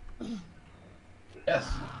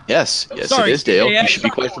 Yes, Sorry, it is, Dale. yeah, You should be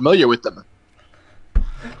quite familiar with them.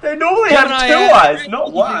 They normally have two eyes,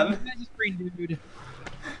 not one. Dude.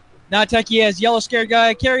 Now Techie has yellow scared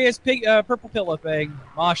guy, Carrie has purple pillow thing,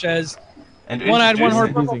 Mosh has one-eyed one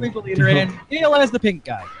horse purple people leader, and Dale has the pink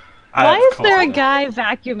guy. Why is there a guy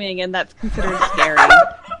vacuuming and that's considered scary?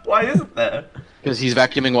 Why isn't there? Because he's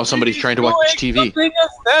vacuuming while somebody's trying to watch TV.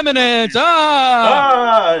 Effeminate!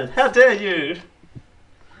 How dare you!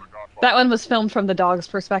 That one was filmed from the dog's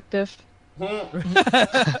perspective.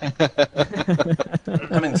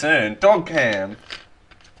 Coming soon. Dog cam.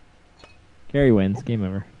 Carrie wins. Game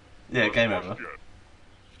over. Yeah, game over.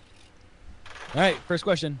 Alright, first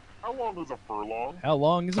question. How long is a furlong? How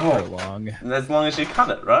long is a furlong? As long as you cut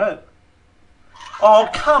it, right? Oh,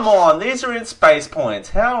 come on! These are in space points.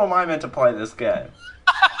 How am I meant to play this game?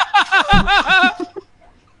 I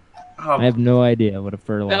have no idea what a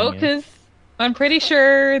furlong No, is. because I'm pretty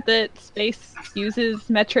sure that space uses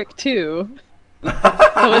metric too. So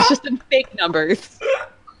it's just in fake numbers.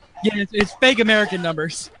 Yeah, it's fake American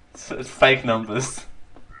numbers. It's fake numbers.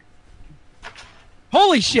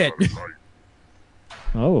 Holy shit!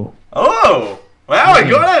 Oh. Oh! Wow, I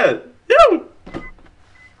got it! Yoo!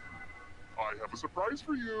 I have a surprise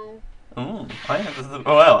for you. Oh,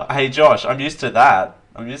 well, hey Josh, I'm used to that.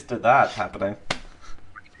 I'm used to that happening.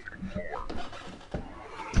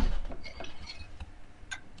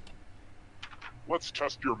 Let's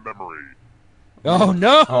test your memory. Oh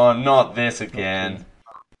no! Oh, not this again.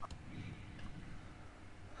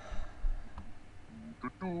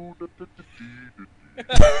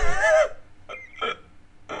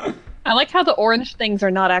 I like how the orange things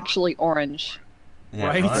are not actually orange. Yeah,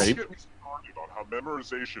 Right. Let's get me started on how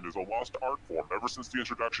memorization is a lost art form ever since the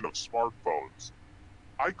introduction of smartphones.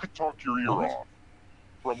 I could talk your ear off.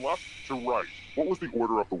 From left to right, what was the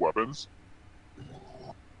order of the weapons?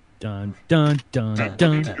 Dun dun dun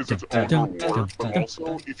dun Is its own reward, but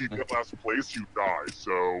also, if you get last place, you die,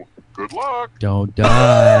 so good luck! Don't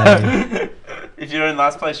die. If you're in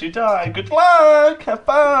last place, you die. Good luck! Have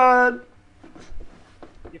fun!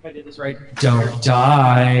 If I did this right. Don't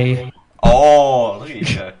die. Oh, look at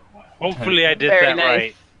you go. Hopefully I did Very that nice.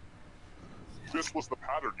 right. This was the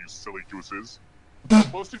pattern, you silly gooses. How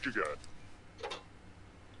close did you get?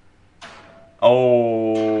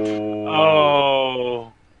 Oh.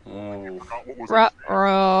 Oh. Forgot what was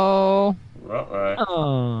Ruh-roh. Right.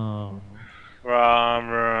 Oh. Rum.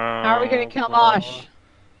 How are we gonna kill Mosh?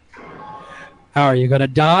 How are you gonna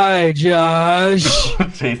die, Josh?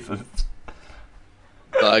 Jesus.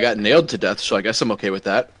 I got nailed to death, so I guess I'm okay with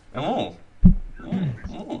that. Oh.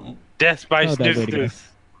 Death by Oh, that way to go. snooze.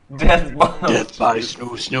 Death by... Death by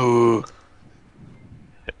snoo.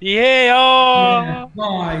 Yeah, oh!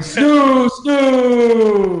 Bye. Snoo.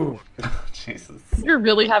 Jesus. You're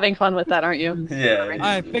really having fun with that, aren't you? Yeah.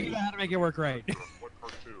 I figured out how to make it work right.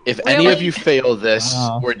 If any of you fail this,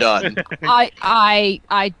 Wow. we're done.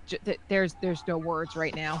 There's no words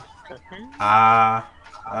right now. You're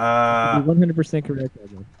 100% correct.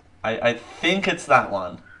 I think it's that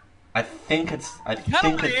one. I think it's I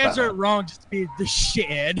don't want to answer it that one. wrong just to be the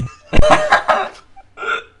shit.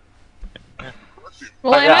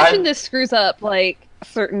 Well, I Yeah, imagine this screws up like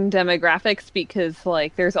certain demographics because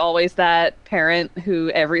like there's always that parent who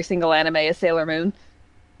every single anime is Sailor Moon.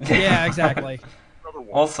 Yeah, exactly.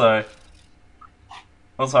 Also,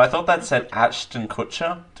 I thought that said Ashton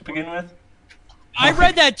Kutcher to begin with. I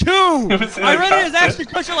read that too. It was in I a read it as cartoon. Ashton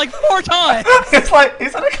Kutcher like 4 times. It's like,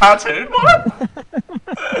 is that a cartoon?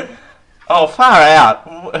 What? Oh, far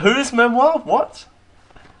out. Whose memoir? What?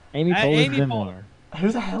 Amy Poehler's Amy memoir.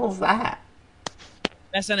 Who the hell's that?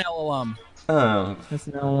 SNL alum. Oh,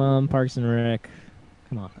 SNL, Parks and Rec.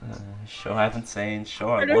 Come on. sure I haven't seen. Sure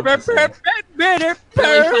I would have seen. Really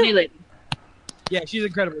funny lady. Yeah, she's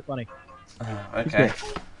incredibly funny. Okay.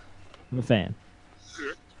 I'm a fan.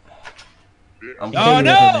 I'm Oh, I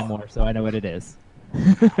no! read her memoir, so I know what it is.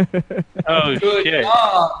 Oh, shit.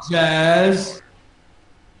 Jazz.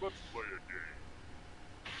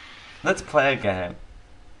 Let's play a game.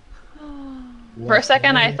 For a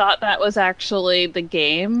second, I thought that was actually the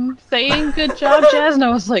game saying "Good job, Jazz," and I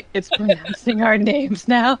was like, "It's pronouncing our names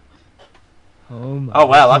now." Oh my. Oh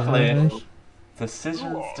wow, luckily. gosh.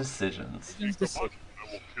 Decisions. That will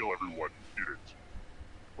kill everyone who did it.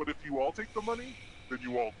 But if you all take the money, then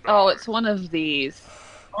you all die. Oh, it's one of these.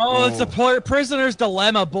 Oh, it's a prisoner's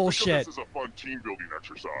dilemma bullshit. This is a fun team building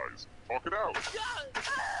exercise. Talk it out.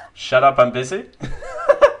 Shut up, I'm busy.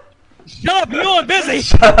 Shut up, you're busy.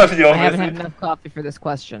 Shut up, you're I haven't busy. had enough coffee for this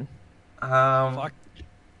question. Can I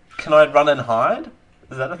run and hide?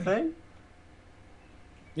 Is that a thing?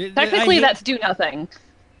 Technically, that's do nothing.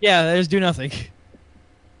 Yeah, there's do nothing.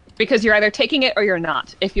 Because you're either taking it or you're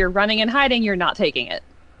not. If you're running and hiding, you're not taking it.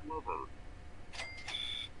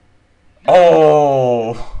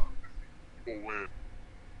 Oh.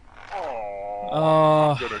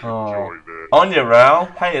 Oh. On your Rao.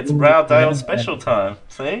 Hey, it's Rao Dale special time.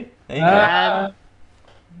 See? There you go.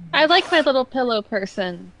 I like my little pillow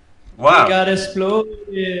person. Wow. We got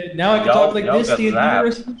exploded. Now I can Y'all- talk like y'all this got the entire zapped.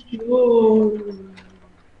 rest of the show.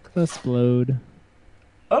 Explode.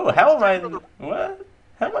 Oh, how am I? What?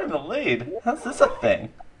 How am I in the lead? How's this a thing?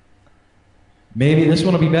 Maybe this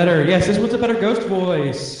one will be better. Yes, this one's a better ghost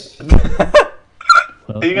voice.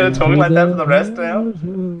 Are you gonna talk like that for the rest now?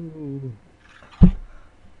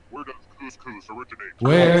 Where does couscous originate?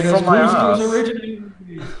 Where does From my couscous ass. originate?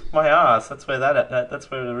 My ass. That's where that's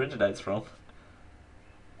where it originates from.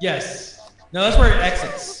 Yes. No, that's where it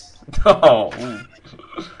exits. Oh.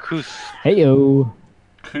 Heyo.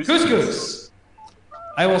 Couscous.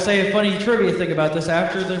 I will say a funny trivia thing about this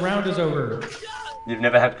after the round is over. You've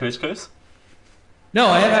never had couscous? No,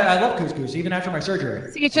 I love couscous, even after my surgery.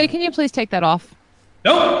 CJ, can you please take that off?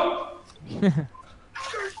 No!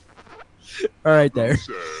 All right, there.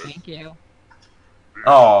 Thank you.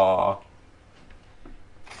 Oh.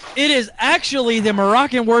 It is actually the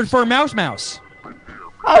Moroccan word for mouse.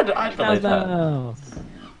 I'd believe that.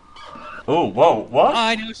 Oh, whoa, what?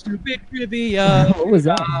 I know stupid trivia. What was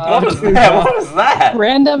that? What was that? What was that?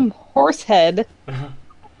 Random horse head.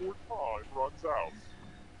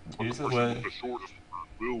 Uses word. The shortest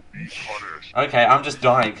will be punished. Okay, I'm just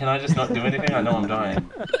dying. Can I just not do anything? I know I'm dying.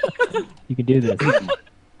 You can do this.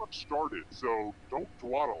 Started, so don't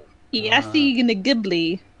dawdle. Yassi gonna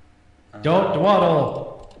gibbly. Don't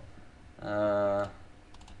dawdle.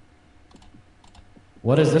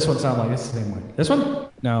 What does this one sound like? It's the same one. This one?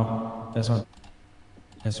 No. This one.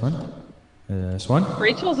 This one? This one?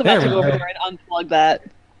 Rachel's about to There go we over go. there and unplug that.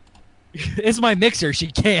 It's my mixer. She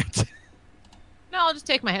can't. No, I'll just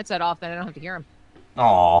take my headset off, then I don't have to hear him.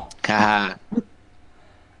 Aw.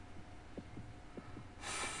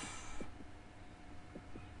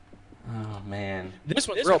 Oh man. This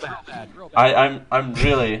one's real bad. Real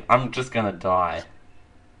bad. I'm just gonna die.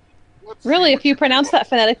 Really, if you pronounce that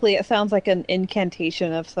phonetically, it sounds like an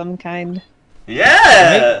incantation of some kind.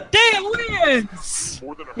 Yeah! Dan wins!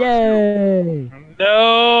 Yay!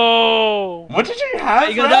 No! What did you have?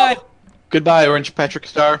 You gonna Ralph? die? Goodbye, Orange Patrick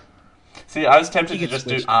Star. See, I was tempted to You get just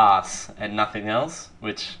do switched. ass and nothing else,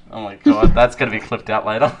 which, oh my god, that's gonna be clipped out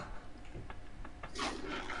later.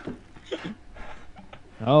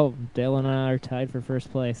 Oh, Dale and I are tied for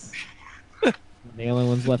first place. The only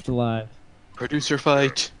ones left alive. Producer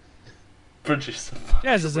fight. Producer.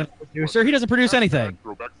 Jazz isn't a producer. He doesn't produce anything.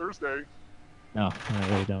 Throwback Thursday. No, I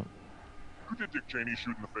really don't. Who did Dick Cheney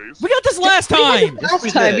shoot in the face? We got this last time! Last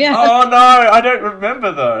time, yeah. Oh no, I don't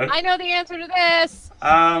remember though. I know the answer to this.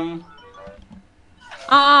 Um,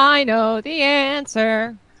 I know the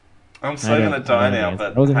answer. I'm so I don't- gonna die I don't now, know the but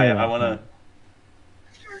answer. I wasn't hey, here I last wanna.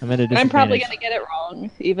 I'm at a I'm probably disadvantage. gonna get it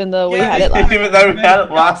wrong, even though we Yeah, had it last. even though we had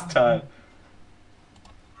it last time.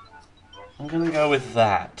 I'm gonna go with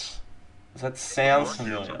that. That sounds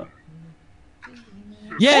familiar.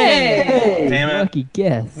 Yay! Damn it. Lucky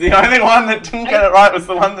guess. The only one that didn't get it right was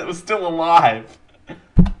the one that was still alive.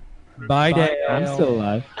 Bye, Dale. I'm still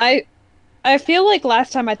alive. I feel like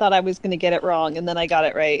last time I thought I was gonna get it wrong, and then I got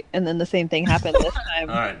it right, and then the same thing happened this time.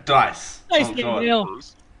 Alright, dice. Nice Oh, game, God. Dale.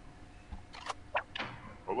 First.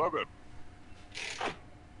 11.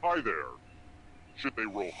 Hi there. Should they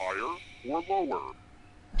roll higher or lower?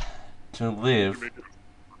 To You live. make it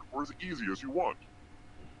or as easy as you want.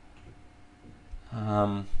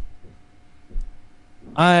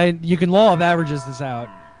 You can law of averages this out.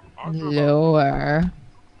 Lower. How do you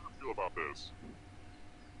feel about this?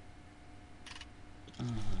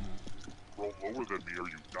 Roll lower than me or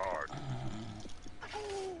you die.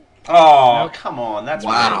 Oh, come on, that's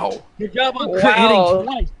Wow. Good job on Wow. hitting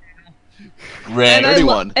twice. Red. And, I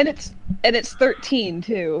lo- 31. and it's 13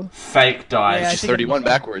 too. Fake dice. Yeah, I She's think 31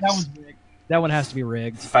 backwards. That one's rigged. That one has to be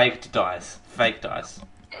rigged. Faked dice. Fake dice.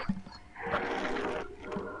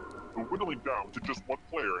 The whittling down to just one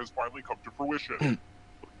player has finally come to fruition. Let's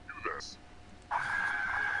do this.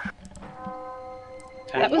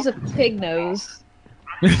 That was a pig nose.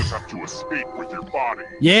 You just have to escape with your body.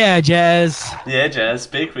 Yeah, Jazz. Yeah, Jazz,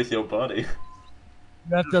 speak with your body.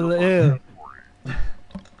 You have to live.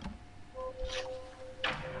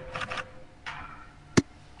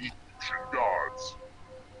 Egyptian gods.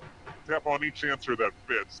 Tap on each answer that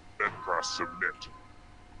fits, then press submit.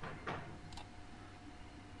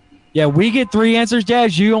 Yeah, we get 3 answers,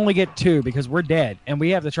 Jazz. You only get 2 because we're dead, and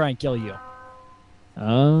we have to try and kill you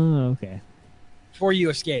Oh, okay. before you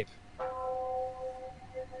escape.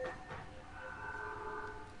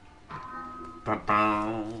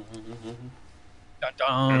 Dun-dun.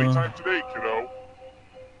 Anytime today, kiddo.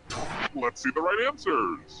 Let's see the right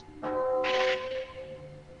answers.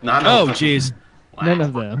 None Oh, of them. jeez. None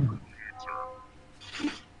of them.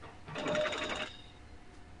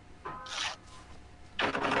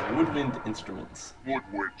 Woodwind instruments.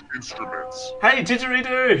 Woodwind instruments. Hey,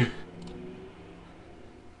 didgeridoo!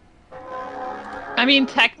 I mean,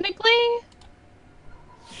 technically,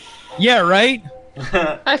 Yeah, right?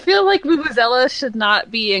 I feel like Vuvuzela should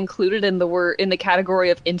not be included in the category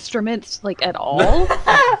of instruments, like at all.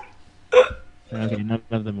 Okay, none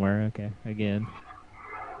of them were. Okay, again.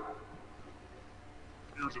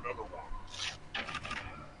 Here's another one.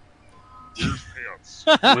 Where's pants?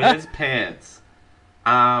 Where's pants?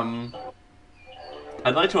 I'd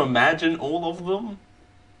like to imagine all of them,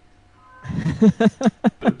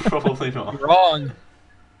 but probably not. Wrong.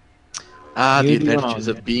 The You'd be adventures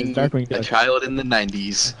wrong. of being Darkwing a Duck. child in the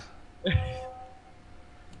 90s.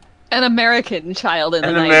 An American child in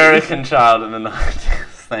An the 90s. American child in the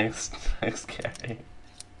 90s. Thanks, Carrie.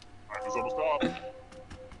 Time is almost up.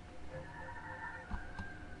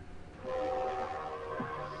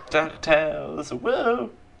 DuckTales, whoa!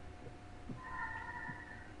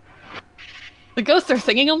 The ghosts are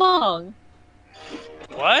singing along.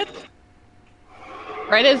 What?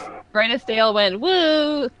 Right as Dale went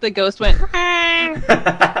woo, the ghost went.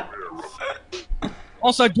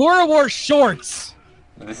 Also, Dora wore shorts.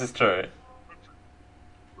 This is true.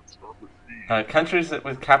 Countries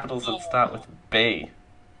with capitals that start with B.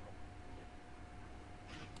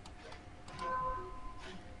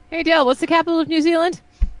 Hey, Dale, what's the capital of New Zealand?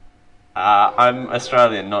 I'm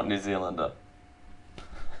Australian, not New Zealander.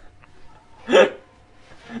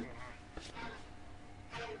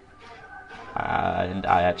 And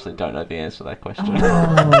I actually don't know the answer to that question.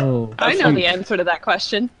 Oh. I know the answer to that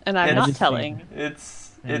question, and I'm Yeah, not it's telling.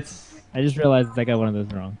 It's I just realized I got one of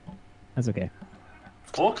those wrong. That's okay.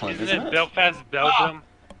 Auckland, Isn't isn't it it? Belfast, Belgium?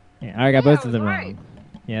 Yeah, I got both of them wrong.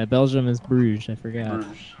 Yeah, Belgium is Bruges. I forgot.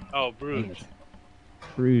 Bruges. Oh, Bruges.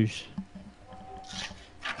 Bruges.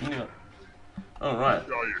 Yeah. Oh, right.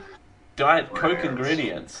 Diet Coke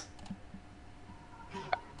ingredients.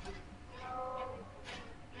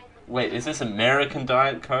 Wait, is this American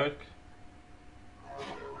Diet Coke?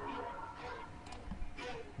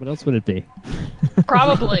 What else would it be?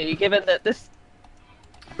 Probably, given that this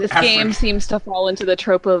game seems to fall into the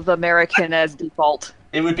trope of American as default.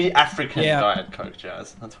 It would be African Yeah. Diet Coke,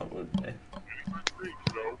 Jazz. That's what it would be.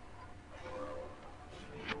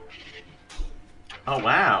 Oh,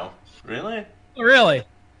 wow. Really? Really?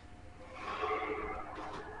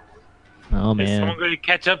 Oh Is man, someone going to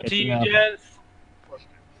catch up to Catching you, up. Jazz?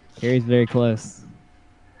 Carrie's very close.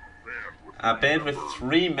 A band with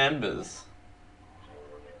 3 members.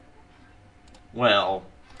 Well.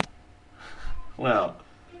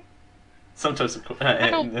 Sometimes,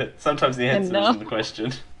 sometimes the answer know. isn't the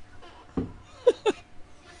question.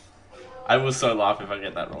 I will so laugh if I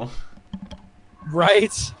get that wrong.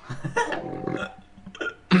 Right?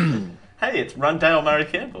 Hey, it's Run Dale Murray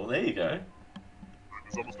Campbell. There you go.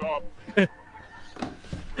 It's almost up.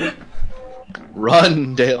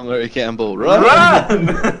 Run, Dale Murray Campbell, run!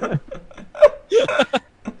 Run!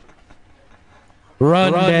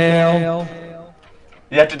 Run, Dale.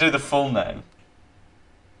 You have to do the full name.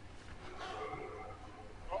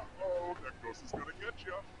 Uh-oh, that ghost is gonna get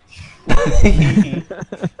you.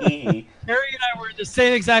 Harry and I were in the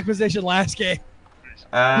same exact position last game.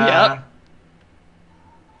 Yep.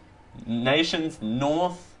 Nations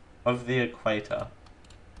north of the equator.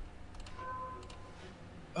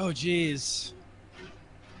 Oh, jeez.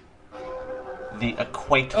 The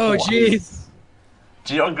equator. Oh, jeez.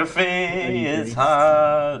 Geography is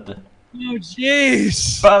hard. Oh,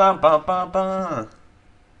 jeez. Ba-dum-bum-bum-bum.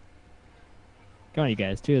 Come on, you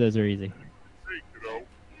guys. 2 of those are easy.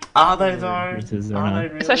 Are they though? Races Are are they not.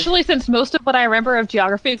 really? Especially since most of what I remember of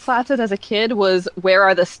geography classes as a kid was where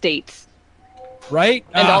are the states? Right?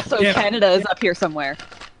 And also damn. Canada is up here somewhere.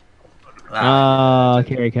 Oh,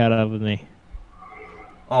 Carrie caught up with me.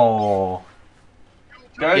 Oh.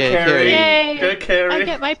 Go, Yeah, Carrie. Yay! Go, Carrie. I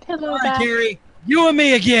get my pillow Sorry, back. Carrie. You and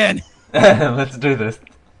me again. Let's do this.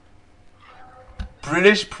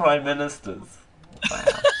 British Prime Ministers. Wow.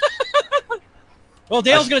 Well,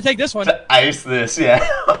 Dale's going to take this one. To ace this, yeah.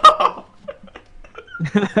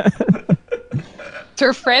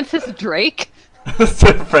 Sir Francis Drake?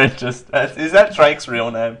 Sir Francis. Is that Drake's real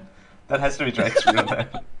name? That has to be Drake's real name.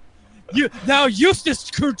 Thou Eustace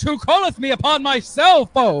to calleth me upon my cell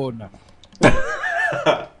phone.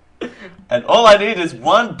 And all I need is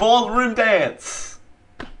one ballroom dance.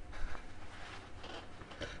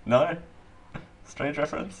 No? Strange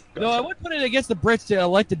reference? No, I would put it against the Brits to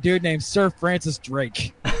elect a dude named Sir Francis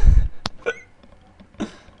Drake.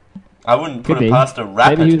 I wouldn't put it past a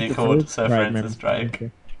rapper to be called Sir Francis Drake.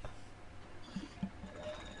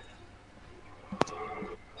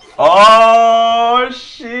 Oh,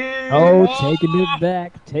 shit! Oh, taking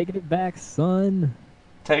it back, son.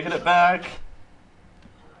 Taking it back.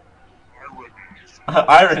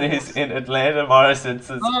 Ironies in Atlanta Morrison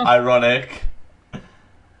says ironic.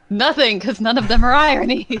 Nothing, because none of them are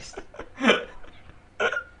ironies. She's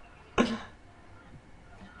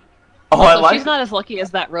not as lucky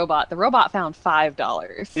as that robot. The robot found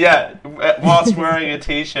 $5. Yeah, whilst wearing a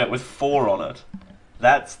t-shirt with 4 on it.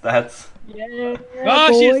 That's... Yeah,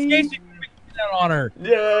 she escapes before we can get on her.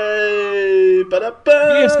 Yay!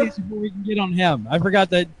 She escapes before we can get on him. I forgot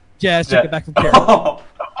that Jazz took it back from Karen.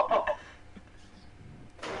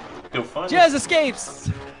 Jazz escapes!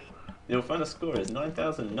 Your final score is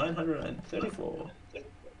 9,934.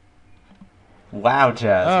 Wow,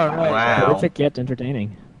 Jazz. All right. Wow. Perfect yet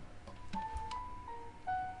entertaining.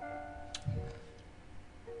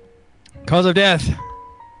 Cause of death.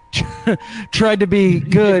 Tried to be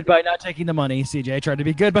good by not taking the money. CJ tried to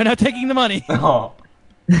be good by not taking the money. Oh.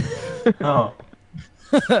 Oh.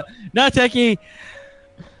 Not taking...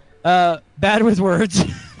 bad with words.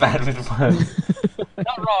 Bad with words.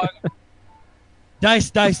 Not wrong.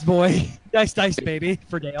 Dice, boy. Dice, baby,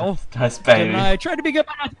 for Dale. Dice, baby. And I tried to be good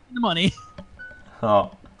by not taking the money.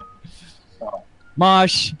 Oh.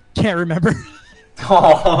 Mosh, can't remember.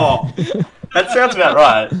 Oh. That sounds about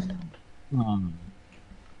right.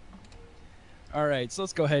 All right, so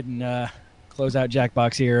let's go ahead and close out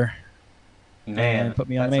Jackbox here. Man. And put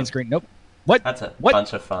me on the main screen. Nope. What? That's a What?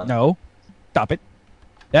 bunch of fun. No. Stop it.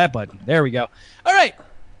 That button. There we go. All right.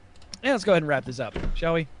 Yeah, let's go ahead and wrap this up,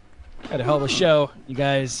 shall we? Had a hell of a show, you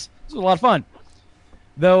guys. This was a lot of fun.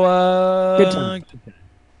 Though, Good time.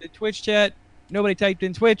 The Twitch chat, nobody typed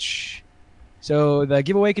in Twitch. So the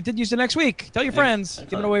giveaway continues to next week. Tell your friends.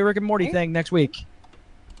 Giving away Rick and Morty thing next week.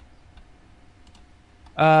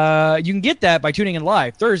 You can get that by tuning in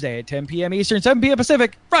live Thursday at 10 p.m. Eastern, 7 p.m.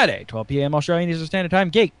 Pacific, Friday, 12 p.m. Australian Eastern Standard Time,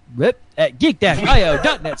 at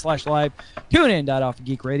geek-io.net/live,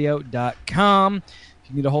 tunein.offgeekradio.com. If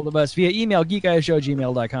you need a hold of us via email,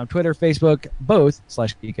 geekioshow@gmail.com, Twitter, Facebook, both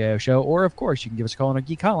 /geekioshow, or of course, you can give us a call on our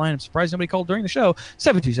Geek Hotline. I'm surprised nobody called during the show,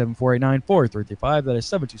 727-489-4335. That is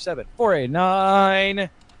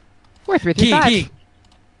 727-489-4335.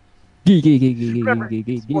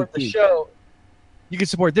 Geek. Support the show. You can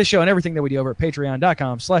support this show and everything that we do over at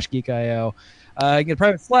patreon.com/geekio. You can get a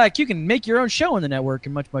private Slack. You can make your own show on the network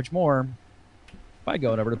and much, much more by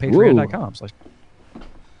going over to patreon.com.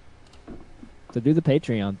 So do the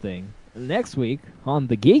Patreon thing. Next week on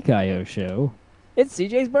the Geek I.O. show, it's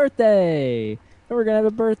CJ's birthday. And we're going to have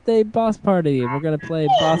a birthday boss party. And we're going to play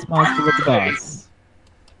Boss Monster with the Boss.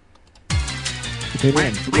 Tune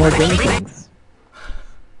in for more game things.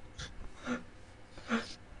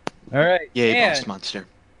 All right. Yay, and Boss Monster.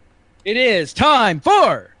 it is time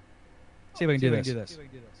for... See if we can do this.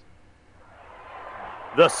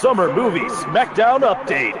 The Summer Movie Smackdown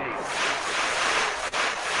Update.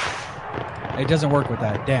 It doesn't work with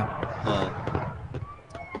that. Damn.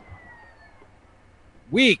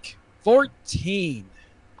 Week 14.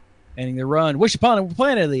 Ending the run. Wish upon a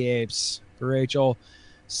Planet of the Apes for Rachel.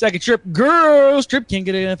 Second trip. Girls trip can't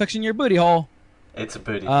get an infection in your booty hole. It's a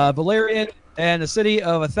booty. Valerian and a city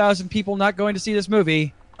of 1,000 people not going to see this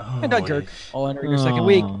movie. And Dunkirk all entering your second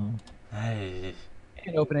week. Hey.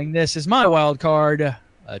 And opening this is my wild card,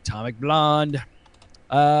 Atomic Blonde.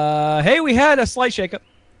 Hey, we had a slight shakeup.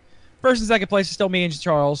 First and second place is still me and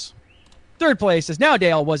Charles. Third place is now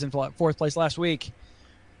Dale was in fourth place last week.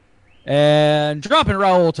 And dropping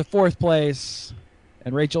Raul to fourth place.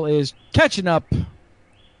 And Rachel is catching up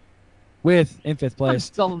in fifth place. I'm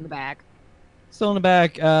still in the back. Still in the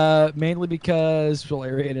back, mainly because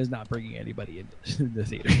Valerian is not bringing anybody into the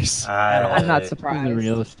theaters. I'm not surprised.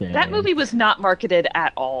 Real estate. That movie was not marketed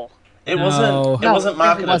at all. It wasn't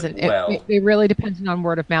marketed well. It really depended on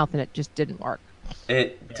word of mouth, and it just didn't work.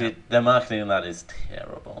 The marketing on that is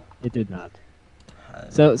terrible. It did not.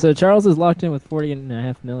 So Charles is locked in with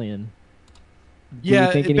 40.5 million. Do Yeah,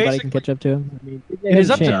 you think it anybody can catch up to him? I mean, It is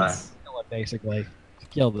a up to chance. Dale, basically to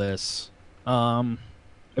kill this. I mean,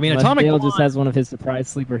 Unless Atomic Dale Blonde. just has one of his surprise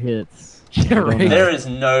sleeper hits. Yeah, right. There is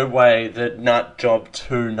no way that Nut Job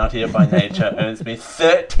 2 Nuttier by Nature earns me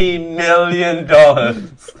 $30 million.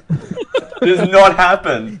 Does not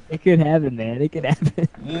happen. It could happen, man. It could happen.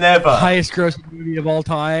 Never. Highest grossing movie of all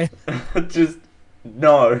time. Just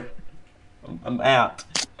no. I'm out.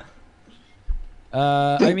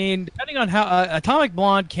 I mean, depending on how Atomic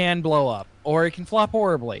Blonde can blow up, or it can flop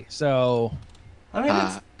horribly. So, I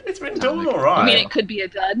mean, it's been doing all right. I mean, it could be a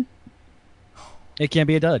dud. it can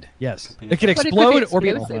be a dud. Yes, it But could it could be explode or be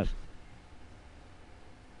a explosive.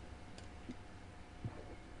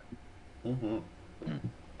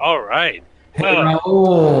 All right.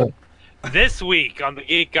 Well, this week on the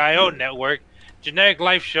Geek I.O. network, Generic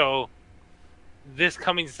Life Show this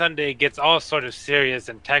coming Sunday gets all sort of serious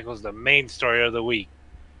and tackles the main story of the week,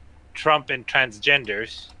 Trump and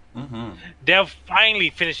transgenders. Dale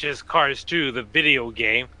finally finishes Cars 2, the video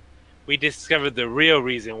game. We discovered the real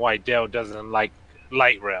reason why Dale doesn't like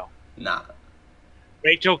light rail. Nah.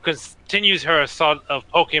 Rachel continues her assault of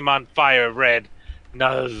Pokemon Fire Red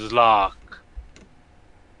Nuzlocke.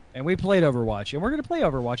 And we played Overwatch, and we're going to play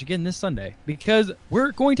Overwatch again this Sunday because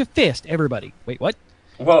we're going to fist everybody. Wait, what?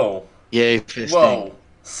 Whoa. Yay, fisting. Whoa.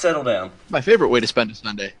 Settle down. My favorite way to spend a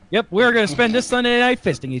Sunday. Yep, we're going to spend this Sunday night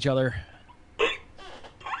fisting each other.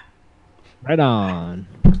 Right on.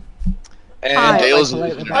 And Dale's.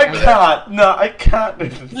 I can't. No, I can't do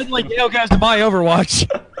this. It's like Dale guys to buy Overwatch.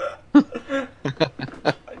 I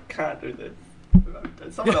can't do this.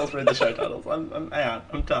 Someone else read the show titles. I'm out.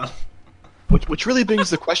 I'm done. Which really begs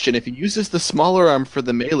the question: if he uses the smaller arm for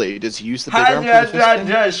the melee, does he use the big arm for the fisting?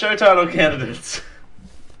 Yeah, show title candidates.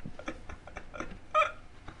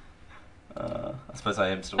 I suppose I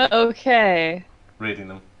am still Okay. reading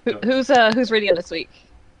them. Who's reading it this week?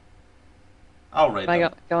 I'll read Am I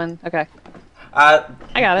them. going? Okay. I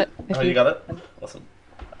got it. Oh, you got it? Awesome.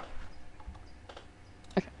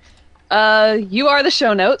 You are the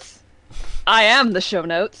show notes. I am the show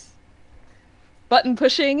notes. Button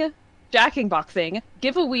pushing, jacking boxing,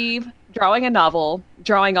 give a weave, drawing a novel,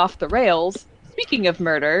 drawing off the rails, speaking of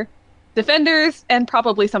murder, defenders, and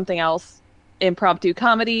probably something else, impromptu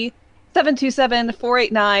comedy,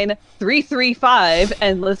 727-489-335,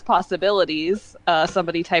 endless possibilities.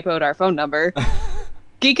 Somebody typoed our phone number.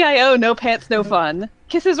 Geek I.O. no pants, no fun.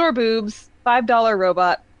 Kisses or boobs, $5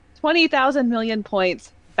 robot, 20,000 million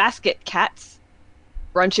points, basket cats,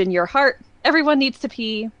 brunch in your heart, everyone needs to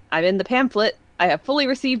pee, I'm in the pamphlet, I have fully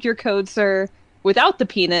received your code, sir, without the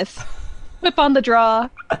penis, whip on the draw,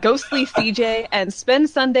 ghostly CJ, and spend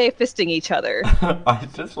Sunday fisting each other. I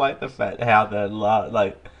just like the fact how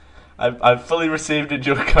the I've fully received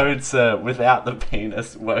your code, sir, without the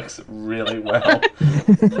penis works really well.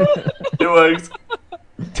 It works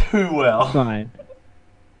too well. Fine.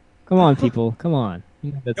 Come on, people. Come on.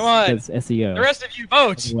 That's, Come on. That's SEO. The rest of you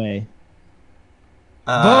vote. Way.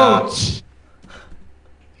 Vote.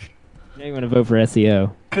 Now you want to vote for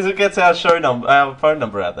SEO. Because it gets our phone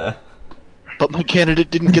number out there. But my candidate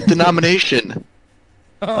didn't get the nomination.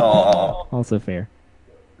 Oh. Also fair.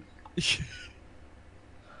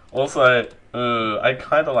 Also, I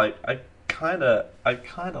kind of like that. I kind of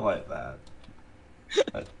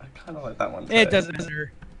like that one too. It doesn't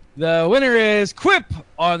matter. The winner is Quip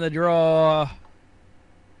on the draw.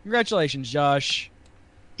 Congratulations, Josh.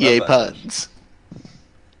 Yay, puns.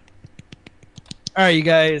 All right, you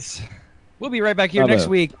guys. We'll be right back here Bravo. next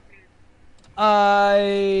week.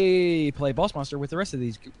 I play Boss Monster with the rest of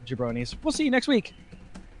these jabronis. We'll see you next week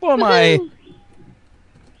for my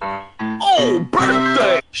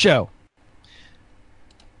birthday show.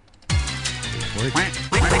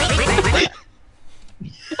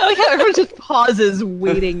 I like how everyone just pauses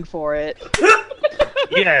waiting for it.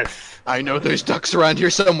 Yes. I know there's ducks around here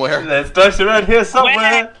somewhere. There's ducks around here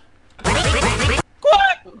somewhere.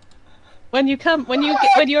 When you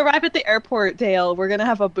arrive at the airport, Dale, we're gonna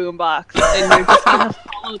have a boombox, and you're just gonna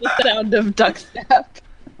follow the sound of duck step.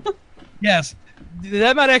 Yes,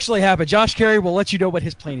 that might actually happen. Josh Carey will let you know what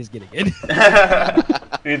his plane is getting in.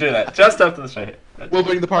 You do that just after the show. We'll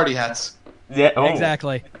bring the party hats. Yeah,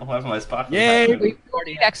 Exactly. I'll have my sparkly Yay! hat. We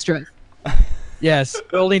need extras. Yes,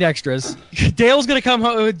 we'll need extras. Dale's gonna come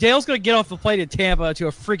home. Dale's gonna get off the plane in Tampa to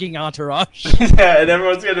a freaking entourage. Yeah, and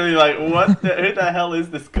everyone's gonna be like, "What? Who the hell is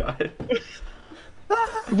this guy?"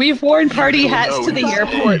 We've worn party hats to the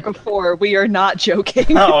airport before. We are not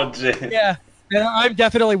joking. Oh, jeez. Yeah, and I'm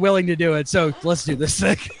definitely willing to do it. So let's do this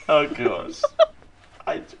thing. Oh gosh.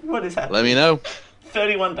 What is happening? Let me know.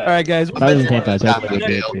 31 days. All right, guys. I was in Tampa. It's So happening,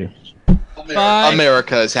 Dale. Bye.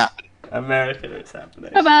 America is happening. America is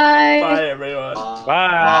happening. Bye-bye. Bye, everyone.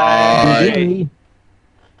 Bye.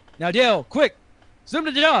 Now, Dale, quick, zoom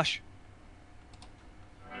to Josh.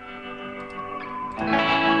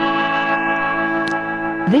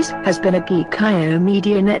 This has been a Geek I.O.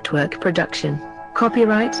 Media Network production.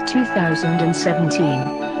 Copyright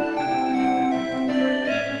 2017.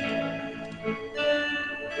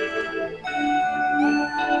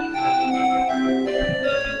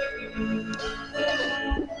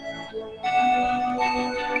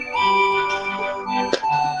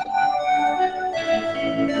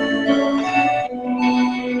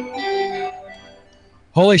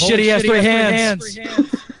 Holy shit, he has three hands.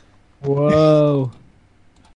 Whoa.